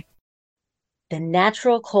energetichealthinstitute.org. The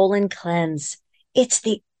Natural Colon Cleanse. It's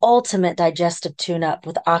the ultimate digestive tune-up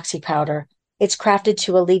with Oxy Powder. It's crafted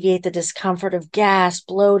to alleviate the discomfort of gas,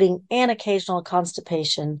 bloating, and occasional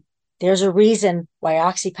constipation. There's a reason why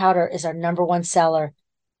Oxy Powder is our #1 seller.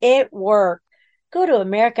 It works. Go to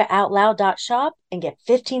AmericaOutloud.shop and get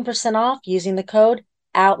 15% off using the code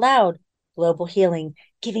OUTLOUD. Global Healing,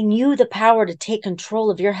 giving you the power to take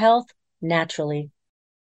control of your health naturally.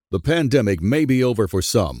 The pandemic may be over for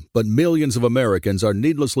some, but millions of Americans are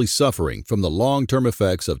needlessly suffering from the long-term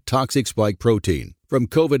effects of toxic spike protein from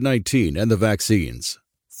COVID-19 and the vaccines.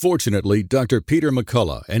 Fortunately, Dr. Peter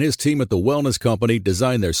McCullough and his team at the Wellness Company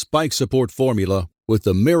designed their spike support formula with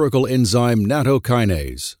the miracle enzyme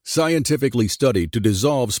nattokinase, scientifically studied to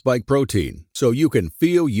dissolve spike protein so you can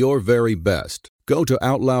feel your very best. Go to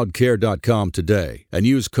OutLoudCare.com today and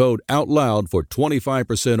use code OUTLOUD for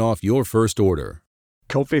 25% off your first order.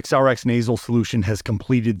 Cofix RX Nasal Solution has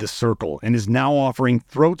completed the circle and is now offering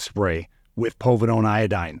throat spray with povidone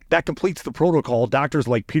iodine. That completes the protocol doctors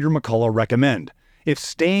like Peter McCullough recommend. If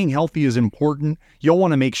staying healthy is important, you'll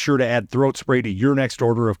want to make sure to add throat spray to your next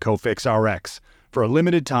order of Cofix RX. For a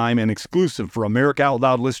limited time and exclusive for America Out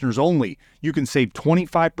Loud listeners only, you can save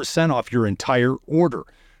 25% off your entire order.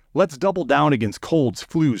 Let's double down against colds,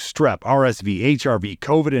 flus, strep, RSV, HRV,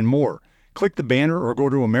 COVID, and more. Click the banner or go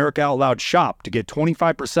to America Out Loud shop to get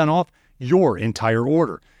 25% off your entire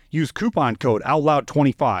order. Use coupon code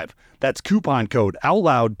OUTLOUD25. That's coupon code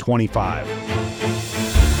OUTLOUD25.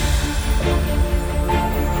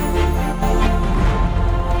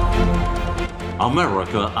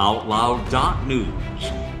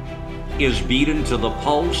 AmericaOutloud.news is beaten to the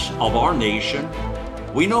pulse of our nation.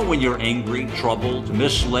 We know when you're angry, troubled,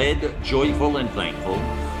 misled, joyful, and thankful.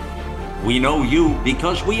 We know you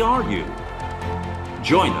because we are you.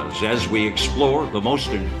 Join us as we explore the most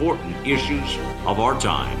important issues of our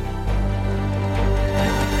time.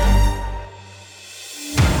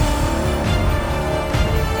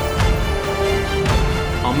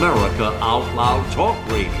 America Out Loud Talk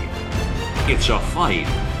Radio. It's a fight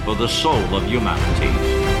for the soul of humanity.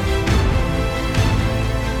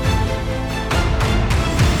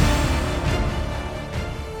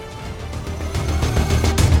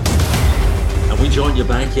 And we join you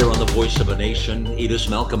back here on the Voice of a Nation. It is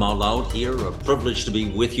Malcolm Out Loud here. A privilege to be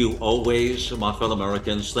with you always, my fellow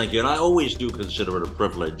Americans. Thank you. And I always do consider it a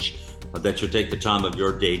privilege that you take the time of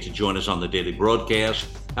your day to join us on the daily broadcast,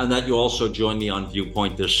 and that you also join me on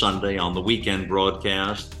Viewpoint this Sunday on the weekend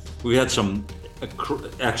broadcast. We had some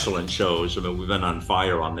excellent shows. I mean, we've been on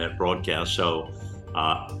fire on that broadcast. So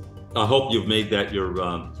I hope you've made that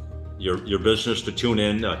your business to tune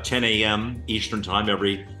in 10 a.m. Eastern Time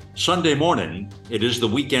every Sunday morning. It is the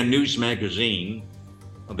Weekend News Magazine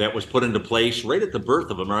that was put into place right at the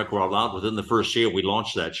birth of America Out Loud. Within the first year, we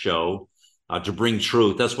launched that show to bring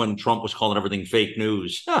truth. That's when Trump was calling everything fake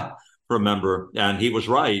news, remember? And he was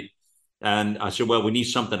right. And I said, well, we need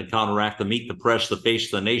something to counteract the Meet the Press, the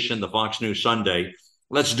Face of the Nation, the Fox News Sunday.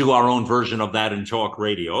 Let's do our own version of that in talk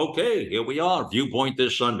radio. Okay, here we are. Viewpoint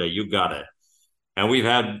this Sunday. You got it. And we've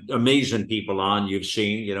had amazing people on. You've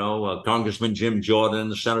seen, Congressman Jim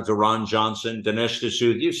Jordan, Senator Ron Johnson, Dinesh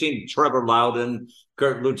D'Souza. You've seen Trevor Loudon,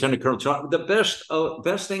 Lieutenant Colonel, the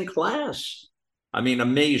best in class. I mean,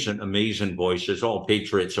 amazing voices, all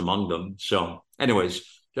patriots among them. So anyways,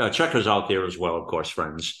 check us out there as well, of course,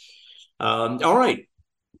 friends. All right.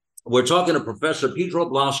 We're talking to Professor Pedro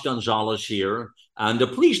Blas González here. And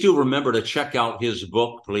please do remember to check out his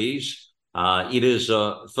book, please. It is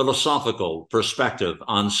a philosophical perspective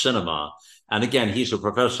on cinema. And again, he's a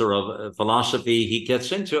professor of philosophy. He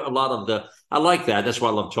gets into a lot of I like that. That's why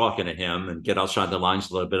I love talking to him and get outside the lines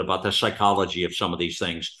a little bit about the psychology of some of these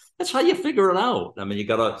things. That's how you figure it out. I mean, you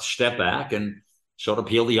got to step back and sort of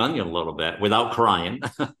peel the onion a little bit without crying,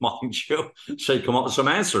 mind you. So you come up with some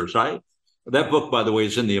answers, right? That book, by the way,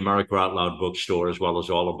 is in the America Out Loud bookstore, as well as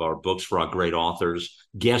all of our books for our great authors,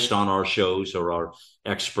 guests on our shows, or our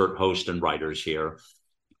expert hosts and writers here.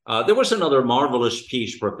 There was another marvelous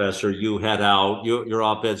piece, Professor, you had out. Your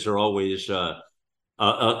op-eds are always, best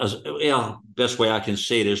way I can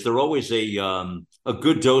say it is, they're always a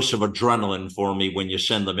good dose of adrenaline for me when you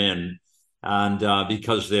send them in. And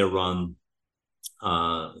because they're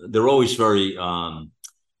always very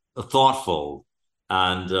thoughtful.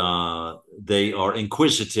 And they are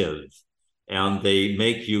inquisitive, and they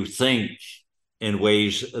make you think in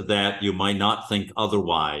ways that you might not think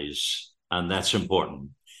otherwise. And that's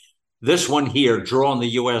important. This one here, drawing the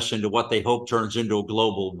U.S. into what they hope turns into a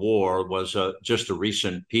global war, was just a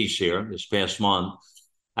recent piece here this past month.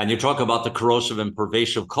 And you talk about the corrosive and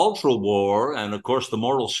pervasive cultural war, and of course, the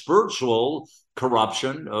moral, spiritual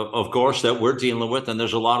corruption, of course, that we're dealing with. And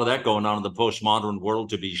there's a lot of that going on in the postmodern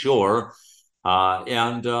world, to be sure.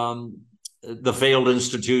 And the failed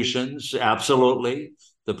institutions, absolutely.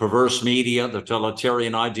 The perverse media, the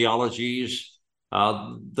totalitarian ideologies.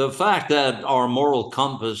 The fact that our moral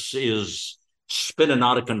compass is spinning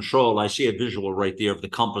out of control. I see a visual right there of the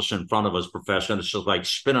compass in front of us, Professor. And it's just like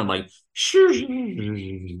spinning like,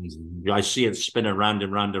 I see it spinning round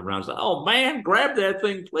and round and round. Like, oh, man, grab that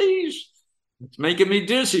thing, please. It's making me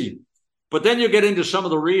dizzy. But then you get into some of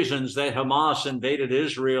the reasons that Hamas invaded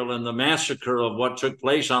Israel and the massacre of what took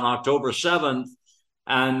place on October 7th.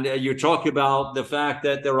 And you talk about the fact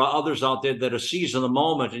that there are others out there that are seizing the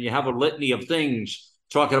moment, and you have a litany of things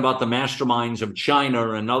talking about the masterminds of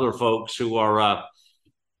China and other folks who are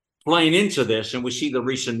playing into this. And we see the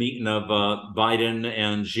recent meeting of Biden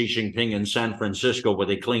and Xi Jinping in San Francisco, where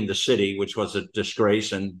they cleaned the city, which was a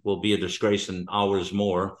disgrace and will be a disgrace in hours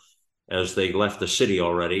more, as they left the city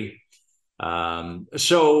already.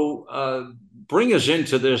 So bring us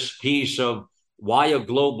into this piece of why a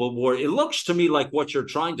global war. It looks to me like what you're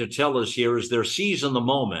trying to tell us here is they're seizing the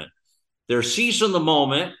moment. They're seizing the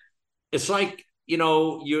moment. It's like,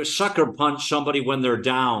 you sucker punch somebody when they're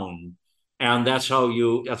down, and that's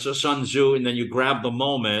a Sun Tzu, and then you grab the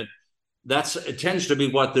moment. It tends to be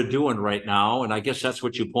what they're doing right now. And I guess that's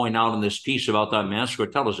what you point out in this piece about that massacre.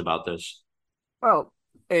 Tell us about this. Well,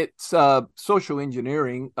 it's social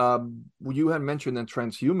engineering. You had mentioned that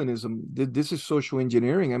transhumanism. This is social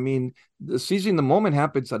engineering. I mean, the seizing the moment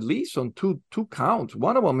happens at least on two counts.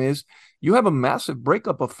 One of them is you have a massive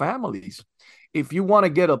breakup of families. If you want to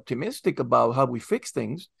get optimistic about how we fix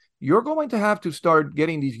things, you're going to have to start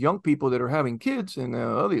getting these young people that are having kids and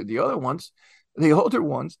the other ones, the older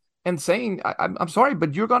ones, and saying, I'm sorry,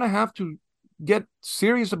 but you're going to have to get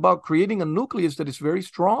serious about creating a nucleus that is very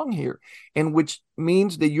strong here, and which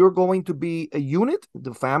means that you're going to be a unit,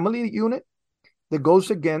 the family unit, that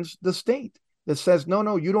goes against the state, that says,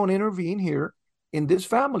 no, you don't intervene here in this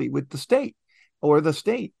family with the state or the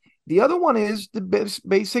state. The other one is the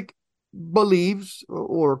basic beliefs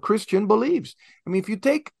or Christian beliefs. I mean, if you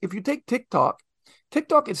take TikTok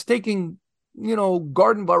is taking,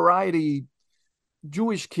 garden variety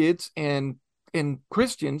Jewish kids and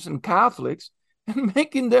Christians and Catholics and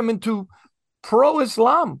making them into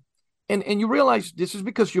pro-Islam. And you realize this is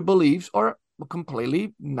because your beliefs are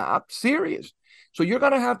completely not serious. So you're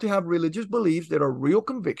going to have religious beliefs that are real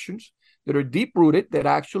convictions, that are deep-rooted, that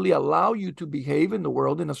actually allow you to behave in the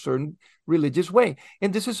world in a certain religious way.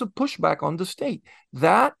 And this is a pushback on the state,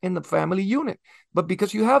 that and the family unit. But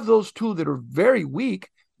because you have those two that are very weak,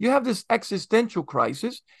 you have this existential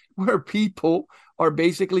crisis where people are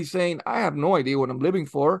basically saying, I have no idea what I'm living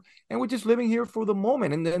for, and we're just living here for the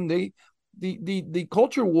moment. And then the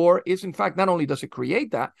culture war is, in fact, not only does it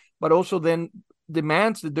create that, but also then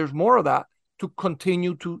demands that there's more of that to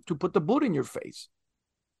continue to put the boot in your face.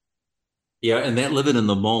 Yeah, and that living in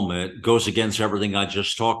the moment goes against everything I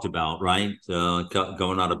just talked about, right?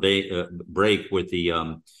 Going on a break with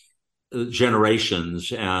the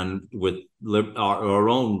generations and with our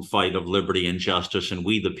own fight of liberty and justice, and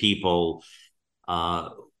we the people,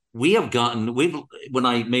 when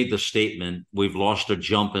I made the statement, we've lost a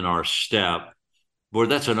jump in our step. Boy,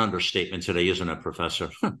 that's an understatement today, isn't it, Professor?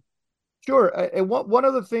 Sure. And one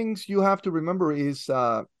of the things you have to remember is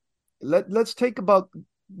let's think about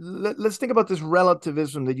this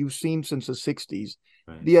relativism that you've seen since the 60s.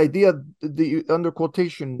 Right. The idea, under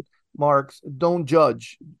quotation marks, don't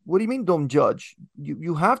judge. What do you mean don't judge?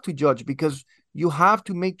 You have to judge because you have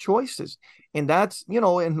to make choices. And that's,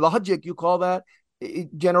 in logic, you call that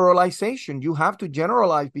generalization. You have to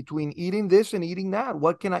generalize between eating this and eating that.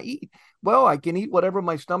 What can I eat? Well, I can eat whatever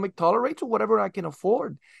my stomach tolerates or whatever I can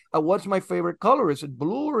afford. What's my favorite color? Is it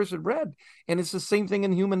blue or is it red? And it's the same thing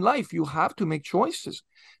in human life. You have to make choices.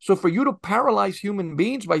 So for you to paralyze human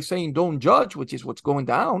beings by saying don't judge, which is what's going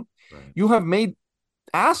down, right, you have made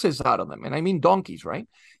asses out of them. And I mean donkeys, right?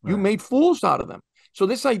 You made fools out of them. So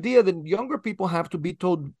this idea that younger people have to be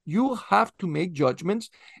told, you have to make judgments,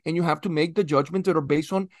 and you have to make the judgments that are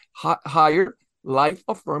based on higher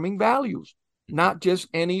life-affirming values, not just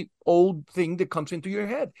any old thing that comes into your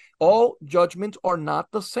head. All judgments are not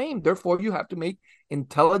the same. Therefore, you have to make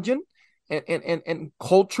intelligent and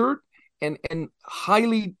cultured and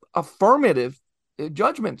highly affirmative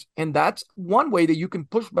judgments. And that's one way that you can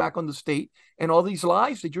push back on the state and all these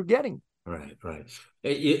lies that you're getting. Right.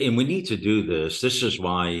 And we need to do this. This is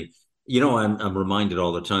why, I'm reminded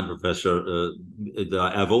all the time, Professor,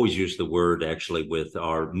 I've always used the word actually with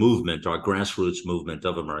our movement, our grassroots movement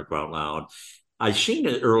of America Out Loud. I've seen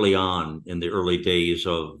it early on in the early days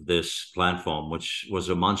of this platform, which was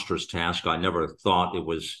a monstrous task. I never thought it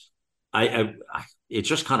was, it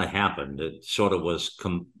just kind of happened. It sort of was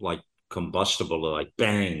combustible, like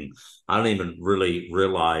bang. I don't even really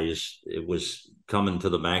realize it was coming to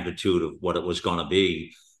the magnitude of what it was going to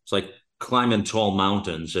be. It's like climbing tall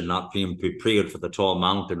mountains and not being prepared for the tall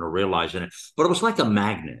mountain or realizing it. But it was like a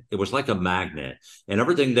magnet. It was like a magnet. And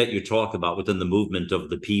everything that you talk about within the movement of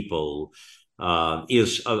the people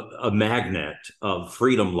is a magnet of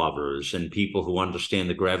freedom lovers and people who understand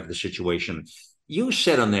the gravity of the situation. You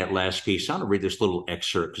said on that last piece, I want to read this little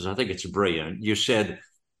excerpt because I think it's brilliant. You said,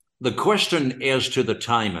 the question as to the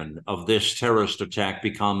timing of this terrorist attack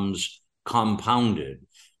becomes compounded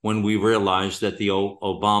when we realize that the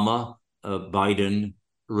Obama, Biden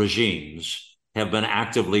regimes have been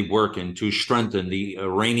actively working to strengthen the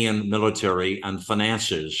Iranian military and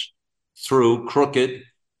finances through crooked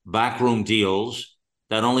backroom deals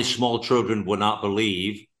that only small children would not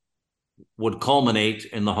believe would culminate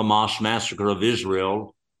in the Hamas massacre of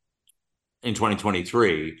Israel in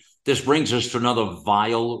 2023. This brings us to another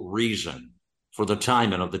vile reason for the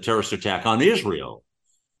timing of the terrorist attack on Israel,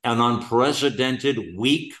 an unprecedented,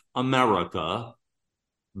 weak America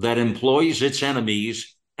that employs its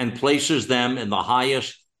enemies and places them in the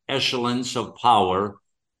highest echelons of power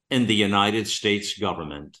in the United States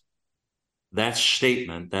government. That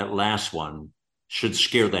statement, that last one, should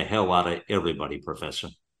scare the hell out of everybody, Professor.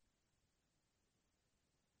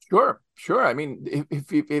 Sure. I mean,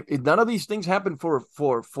 if none of these things happen for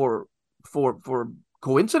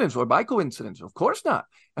coincidence or by coincidence, of course not.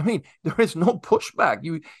 I mean, there is no pushback.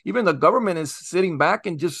 Even the government is sitting back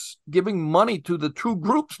and just giving money to the two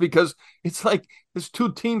groups because it's like there's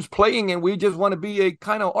two teams playing and we just want to be a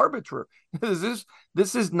kind of arbiter. This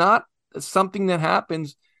is not something that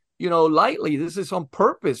happens, lightly. This is on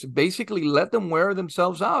purpose. Basically, let them wear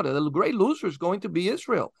themselves out. And the great loser is going to be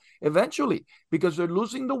Israel eventually, because they're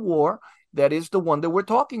losing the war. That is the one that we're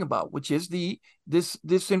talking about, which is this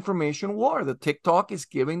disinformation war. The TikTok is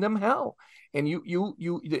giving them hell, and you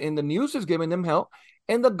in the news is giving them hell,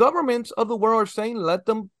 and the governments of the world are saying let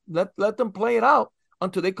them play it out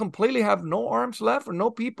until they completely have no arms left or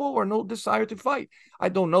no people or no desire to fight. I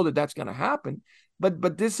don't know that that's going to happen,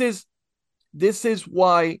 but this is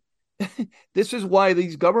why this is why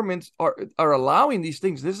these governments are allowing these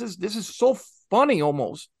things. This is so funny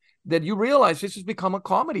almost that you realize this has become a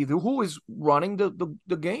comedy. Who is running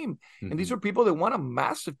the game? And these are people that want a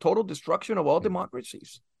massive total destruction of all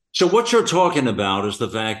democracies. So what you're talking about is the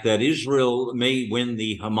fact that Israel may win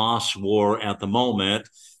the Hamas war at the moment,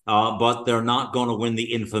 but they're not going to win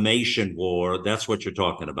the information war. That's what you're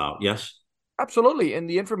talking about, yes? Absolutely. And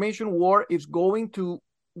the information war is going to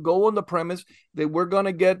go on the premise that we're going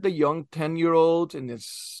to get the young 10-year-olds and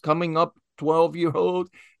it's coming up 12-year-olds,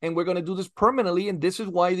 and we're going to do this permanently. And this is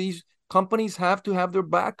why these companies have to have their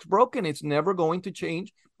backs broken. It's never going to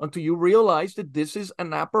change until you realize that this is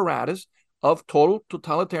an apparatus of total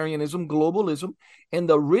totalitarianism, globalism, and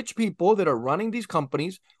the rich people that are running these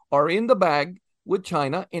companies are in the bag with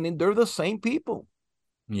China, and they're the same people.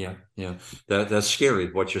 Yeah. That's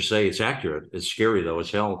scary. What you say, it's accurate. It's scary though as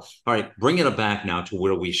hell. All right, bringing it back now to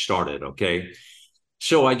where we started. Okay.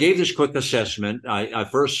 So I gave this quick assessment. I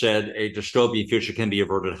first said a dystopian future can be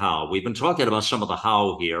averted. How? We've been talking about some of the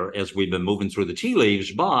how here as we've been moving through the tea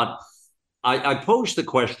leaves, but I posed the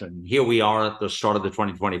question. Here we are at the start of the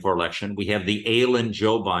 2024 election. We have the ailing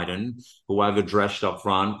Joe Biden, who I've addressed up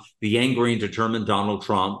front, the angry and determined Donald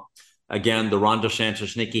Trump, again, the Ron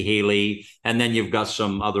DeSantis, Nikki Haley, and then you've got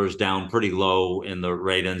some others down pretty low in the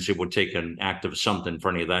ratings. It would take an act of something for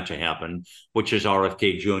any of that to happen, which is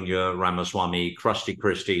RFK Jr., Ramaswamy, Krusty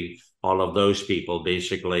Christie, all of those people,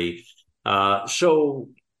 basically. So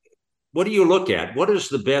what do you look at? What is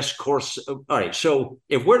the best course? All right, so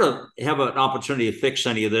if we're to have an opportunity to fix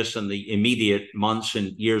any of this in the immediate months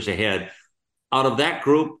and years ahead, out of that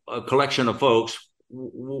group, a collection of folks,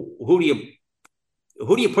 who do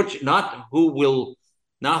you put, not who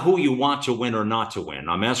you want to win or not to win.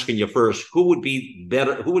 I'm asking you first, who would be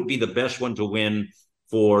the best one to win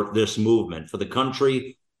for this movement, for the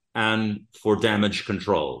country and for damage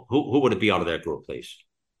control? Who would it be out of that group, please?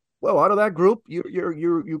 Well, out of that group,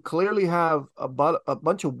 you clearly have a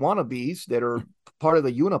bunch of wannabes that are part of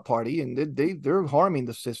the Uniparty, and they're harming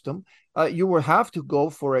the system. You will have to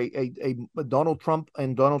go for a Donald Trump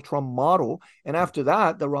and Donald Trump model, and after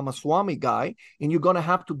that, the Ramaswamy guy, and you're going to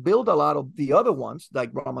have to build a lot of the other ones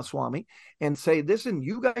like Ramaswamy and say, listen,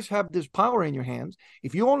 you guys have this power in your hands.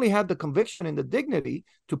 If you only had the conviction and the dignity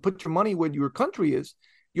to put your money where your country is,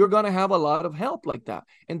 you're going to have a lot of help like that.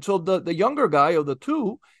 And so the younger guy of the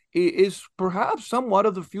two is perhaps somewhat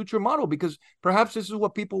of the future model, because perhaps this is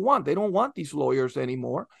what people want. They don't want these lawyers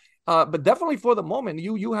anymore. But definitely for the moment,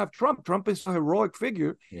 you have Trump. Trump is a heroic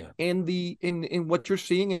figure in what you're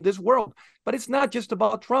seeing in this world. But it's not just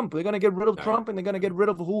about Trump. They're going to get rid of Trump, and they're going to get rid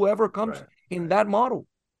of whoever comes in that model.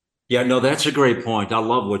 Yeah, no, that's a great point. I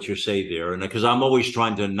love what you say there. And because I'm always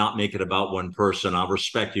trying to not make it about one person. I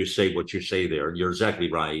respect you say what you say there. You're exactly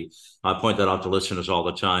right. I point that out to listeners all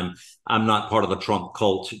the time. I'm not part of the Trump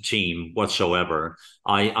cult team whatsoever.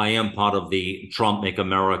 I am part of the Trump Make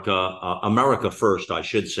America, America First, I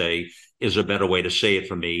should say, is a better way to say it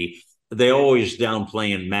for me. They always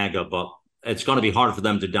downplaying MAGA, but it's going to be hard for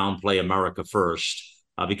them to downplay America First.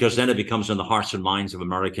 Because then it becomes in the hearts and minds of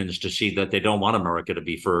Americans to see that they don't want America to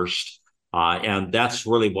be first. And that's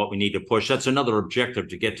really what we need to push. That's another objective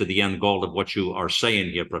to get to the end goal of what you are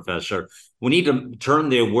saying here, Professor. We need to turn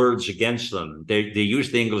their words against them. They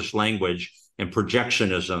use the English language and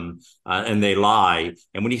projectionism, and they lie.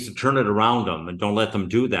 And we need to turn it around them and don't let them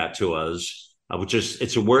do that to us.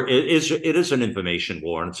 It is an information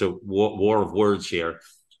war, and it's a war of words here.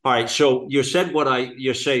 All right. So you said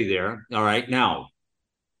you say there. All right. Now,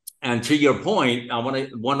 and to your point, I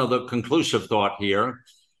want one other conclusive thought here.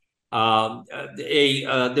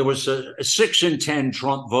 There was 6 in 10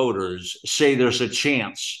 Trump voters say there's a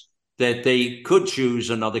chance that they could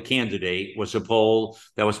choose another candidate. Was a poll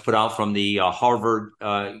that was put out from the Harvard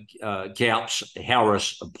Caps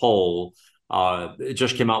Harris poll. It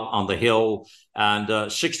just came out on the Hill, and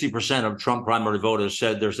 60% of Trump primary voters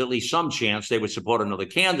said there's at least some chance they would support another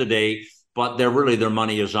candidate. But their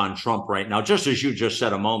money is on Trump right now, just as you just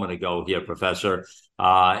said a moment ago here, Professor.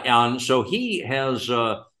 And so he has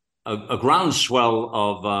a groundswell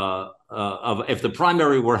of if the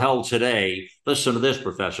primary were held today, listen to this,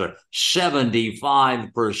 Professor,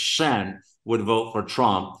 75% would vote for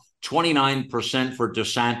Trump, 29% for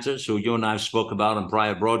DeSantis, who you and I spoke about in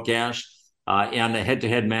prior broadcasts, and a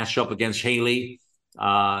head-to-head matchup against Haley.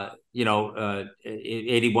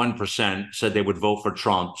 81% said they would vote for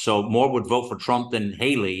Trump. So more would vote for Trump than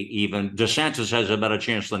Haley. Even DeSantis has a better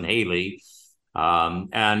chance than Haley.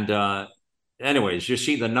 Anyways, you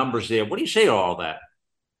see the numbers there. What do you say to all that?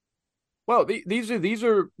 Well, these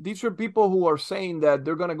are people who are saying that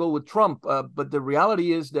they're going to go with Trump. But the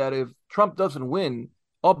reality is that if Trump doesn't win,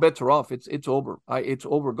 all bets are off. It's over. It's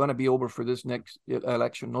over. Going to be over for this next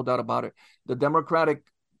election, no doubt about it. The Democratic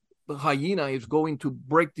hyena is going to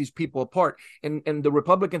break these people apart, and the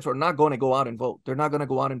Republicans are not going to go out and vote. They're not going to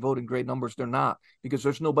go out and vote in great numbers. They're not, because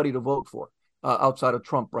there's nobody to vote for outside of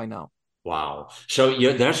Trump right now. Wow. So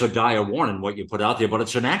that's a dire warning what you put out there, but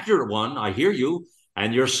it's an accurate one. I hear you.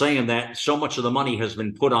 And you're saying that so much of the money has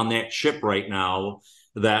been put on that chip right now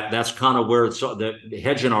that's kind of where it's the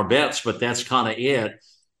hedging our bets, but that's kind of it.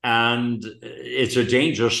 And it's a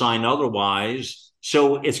danger sign otherwise.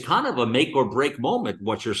 So it's kind of a make or break moment,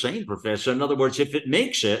 what you're saying, Professor. In other words, if it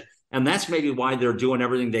makes it, and that's maybe why they're doing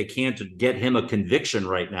everything they can to get him a conviction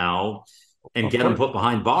right now and get him put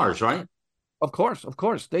behind bars, right? Of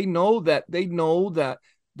course. They know that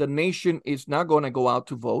the nation is not going to go out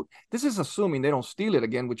to vote. This is assuming they don't steal it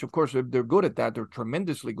again, which of course they're good at that. They're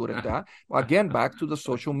tremendously good at that. Again, back to the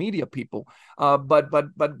social media people. But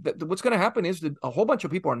what's going to happen is that a whole bunch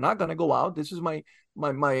of people are not going to go out. This is my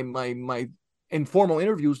informal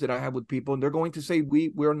interviews that I have with people, and they're going to say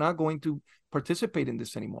we're not going to participate in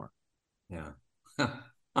this anymore. Yeah,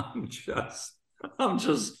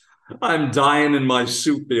 I'm dying in my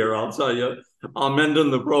soup here. I'll tell you. I'm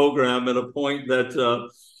ending the program at a point that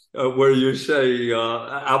where you say,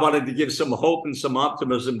 I wanted to give some hope and some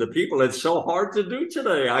optimism to people. It's so hard to do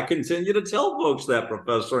today. I continue to tell folks that,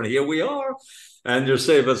 Professor, and here we are. And you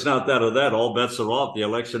say, if it's not that or that, all bets are off. The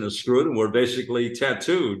election is screwed, and we're basically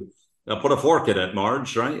tattooed. Put a fork in it,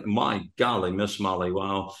 Marge, right? My golly, Miss Molly,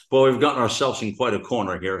 wow. Well, we've gotten ourselves in quite a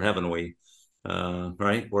corner here, haven't we?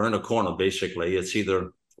 Right? We're in a corner, basically. It's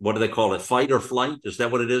either... what do they call it? Fight or flight? Is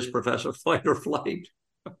that what it is, Professor? Fight or flight,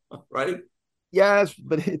 right? Yes,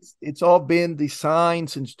 but it's all been designed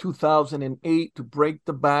since 2008 to break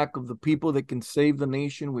the back of the people that can save the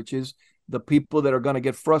nation, which is the people that are going to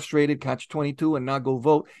get frustrated, catch 22, and not go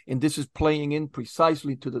vote. And this is playing in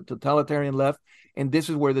precisely to the totalitarian left, and this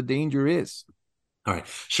is where the danger is. All right.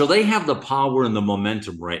 So they have the power and the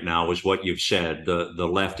momentum right now, is what you've said, the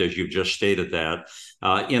left, as you've just stated that.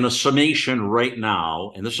 In a summation right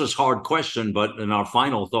now, and this is a hard question, but in our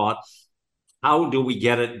final thought, how do we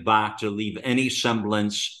get it back to leave any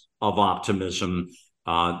semblance of optimism?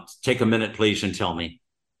 Take a minute, please, and tell me.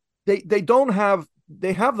 They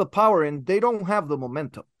have the power and they don't have the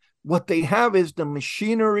momentum. What they have is the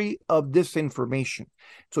machinery of disinformation.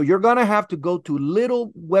 So you're going to have to go to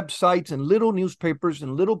little websites and little newspapers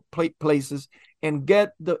and little places and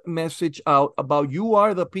get the message out about you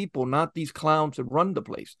are the people, not these clowns that run the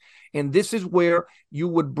place. And this is where you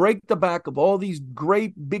would break the back of all these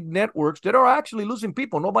great big networks that are actually losing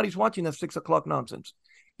people. Nobody's watching that 6 o'clock nonsense.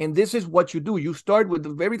 And this is what you do. You start with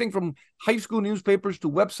everything from high school newspapers to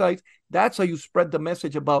websites. That's how you spread the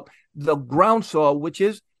message about the groundswell, which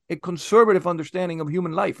is a conservative understanding of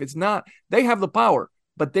human life. It's not, they have the power,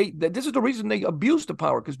 but this is the reason they abuse the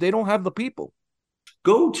power, because they don't have the people.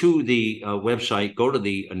 Go to the website, go to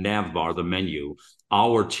the nav bar, the menu,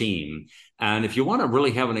 Our Team. And if you want to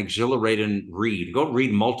really have an exhilarating read, go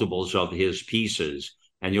read multiples of his pieces,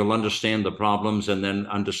 and you'll understand the problems and then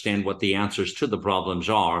understand what the answers to the problems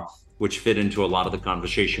are, which fit into a lot of the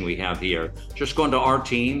conversation we have here. Just go into Our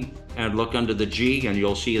Team and look under the G, and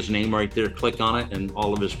you'll see his name right there. Click on it, and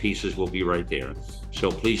all of his pieces will be right there. So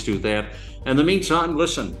please do that. In the meantime,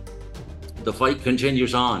 listen, the fight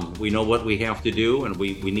continues on. We know what we have to do, and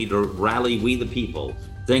we need to rally we the people.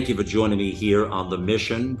 Thank you for joining me here on The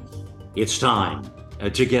Mission. It's time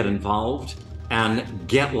to get involved and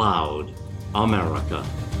get loud, America.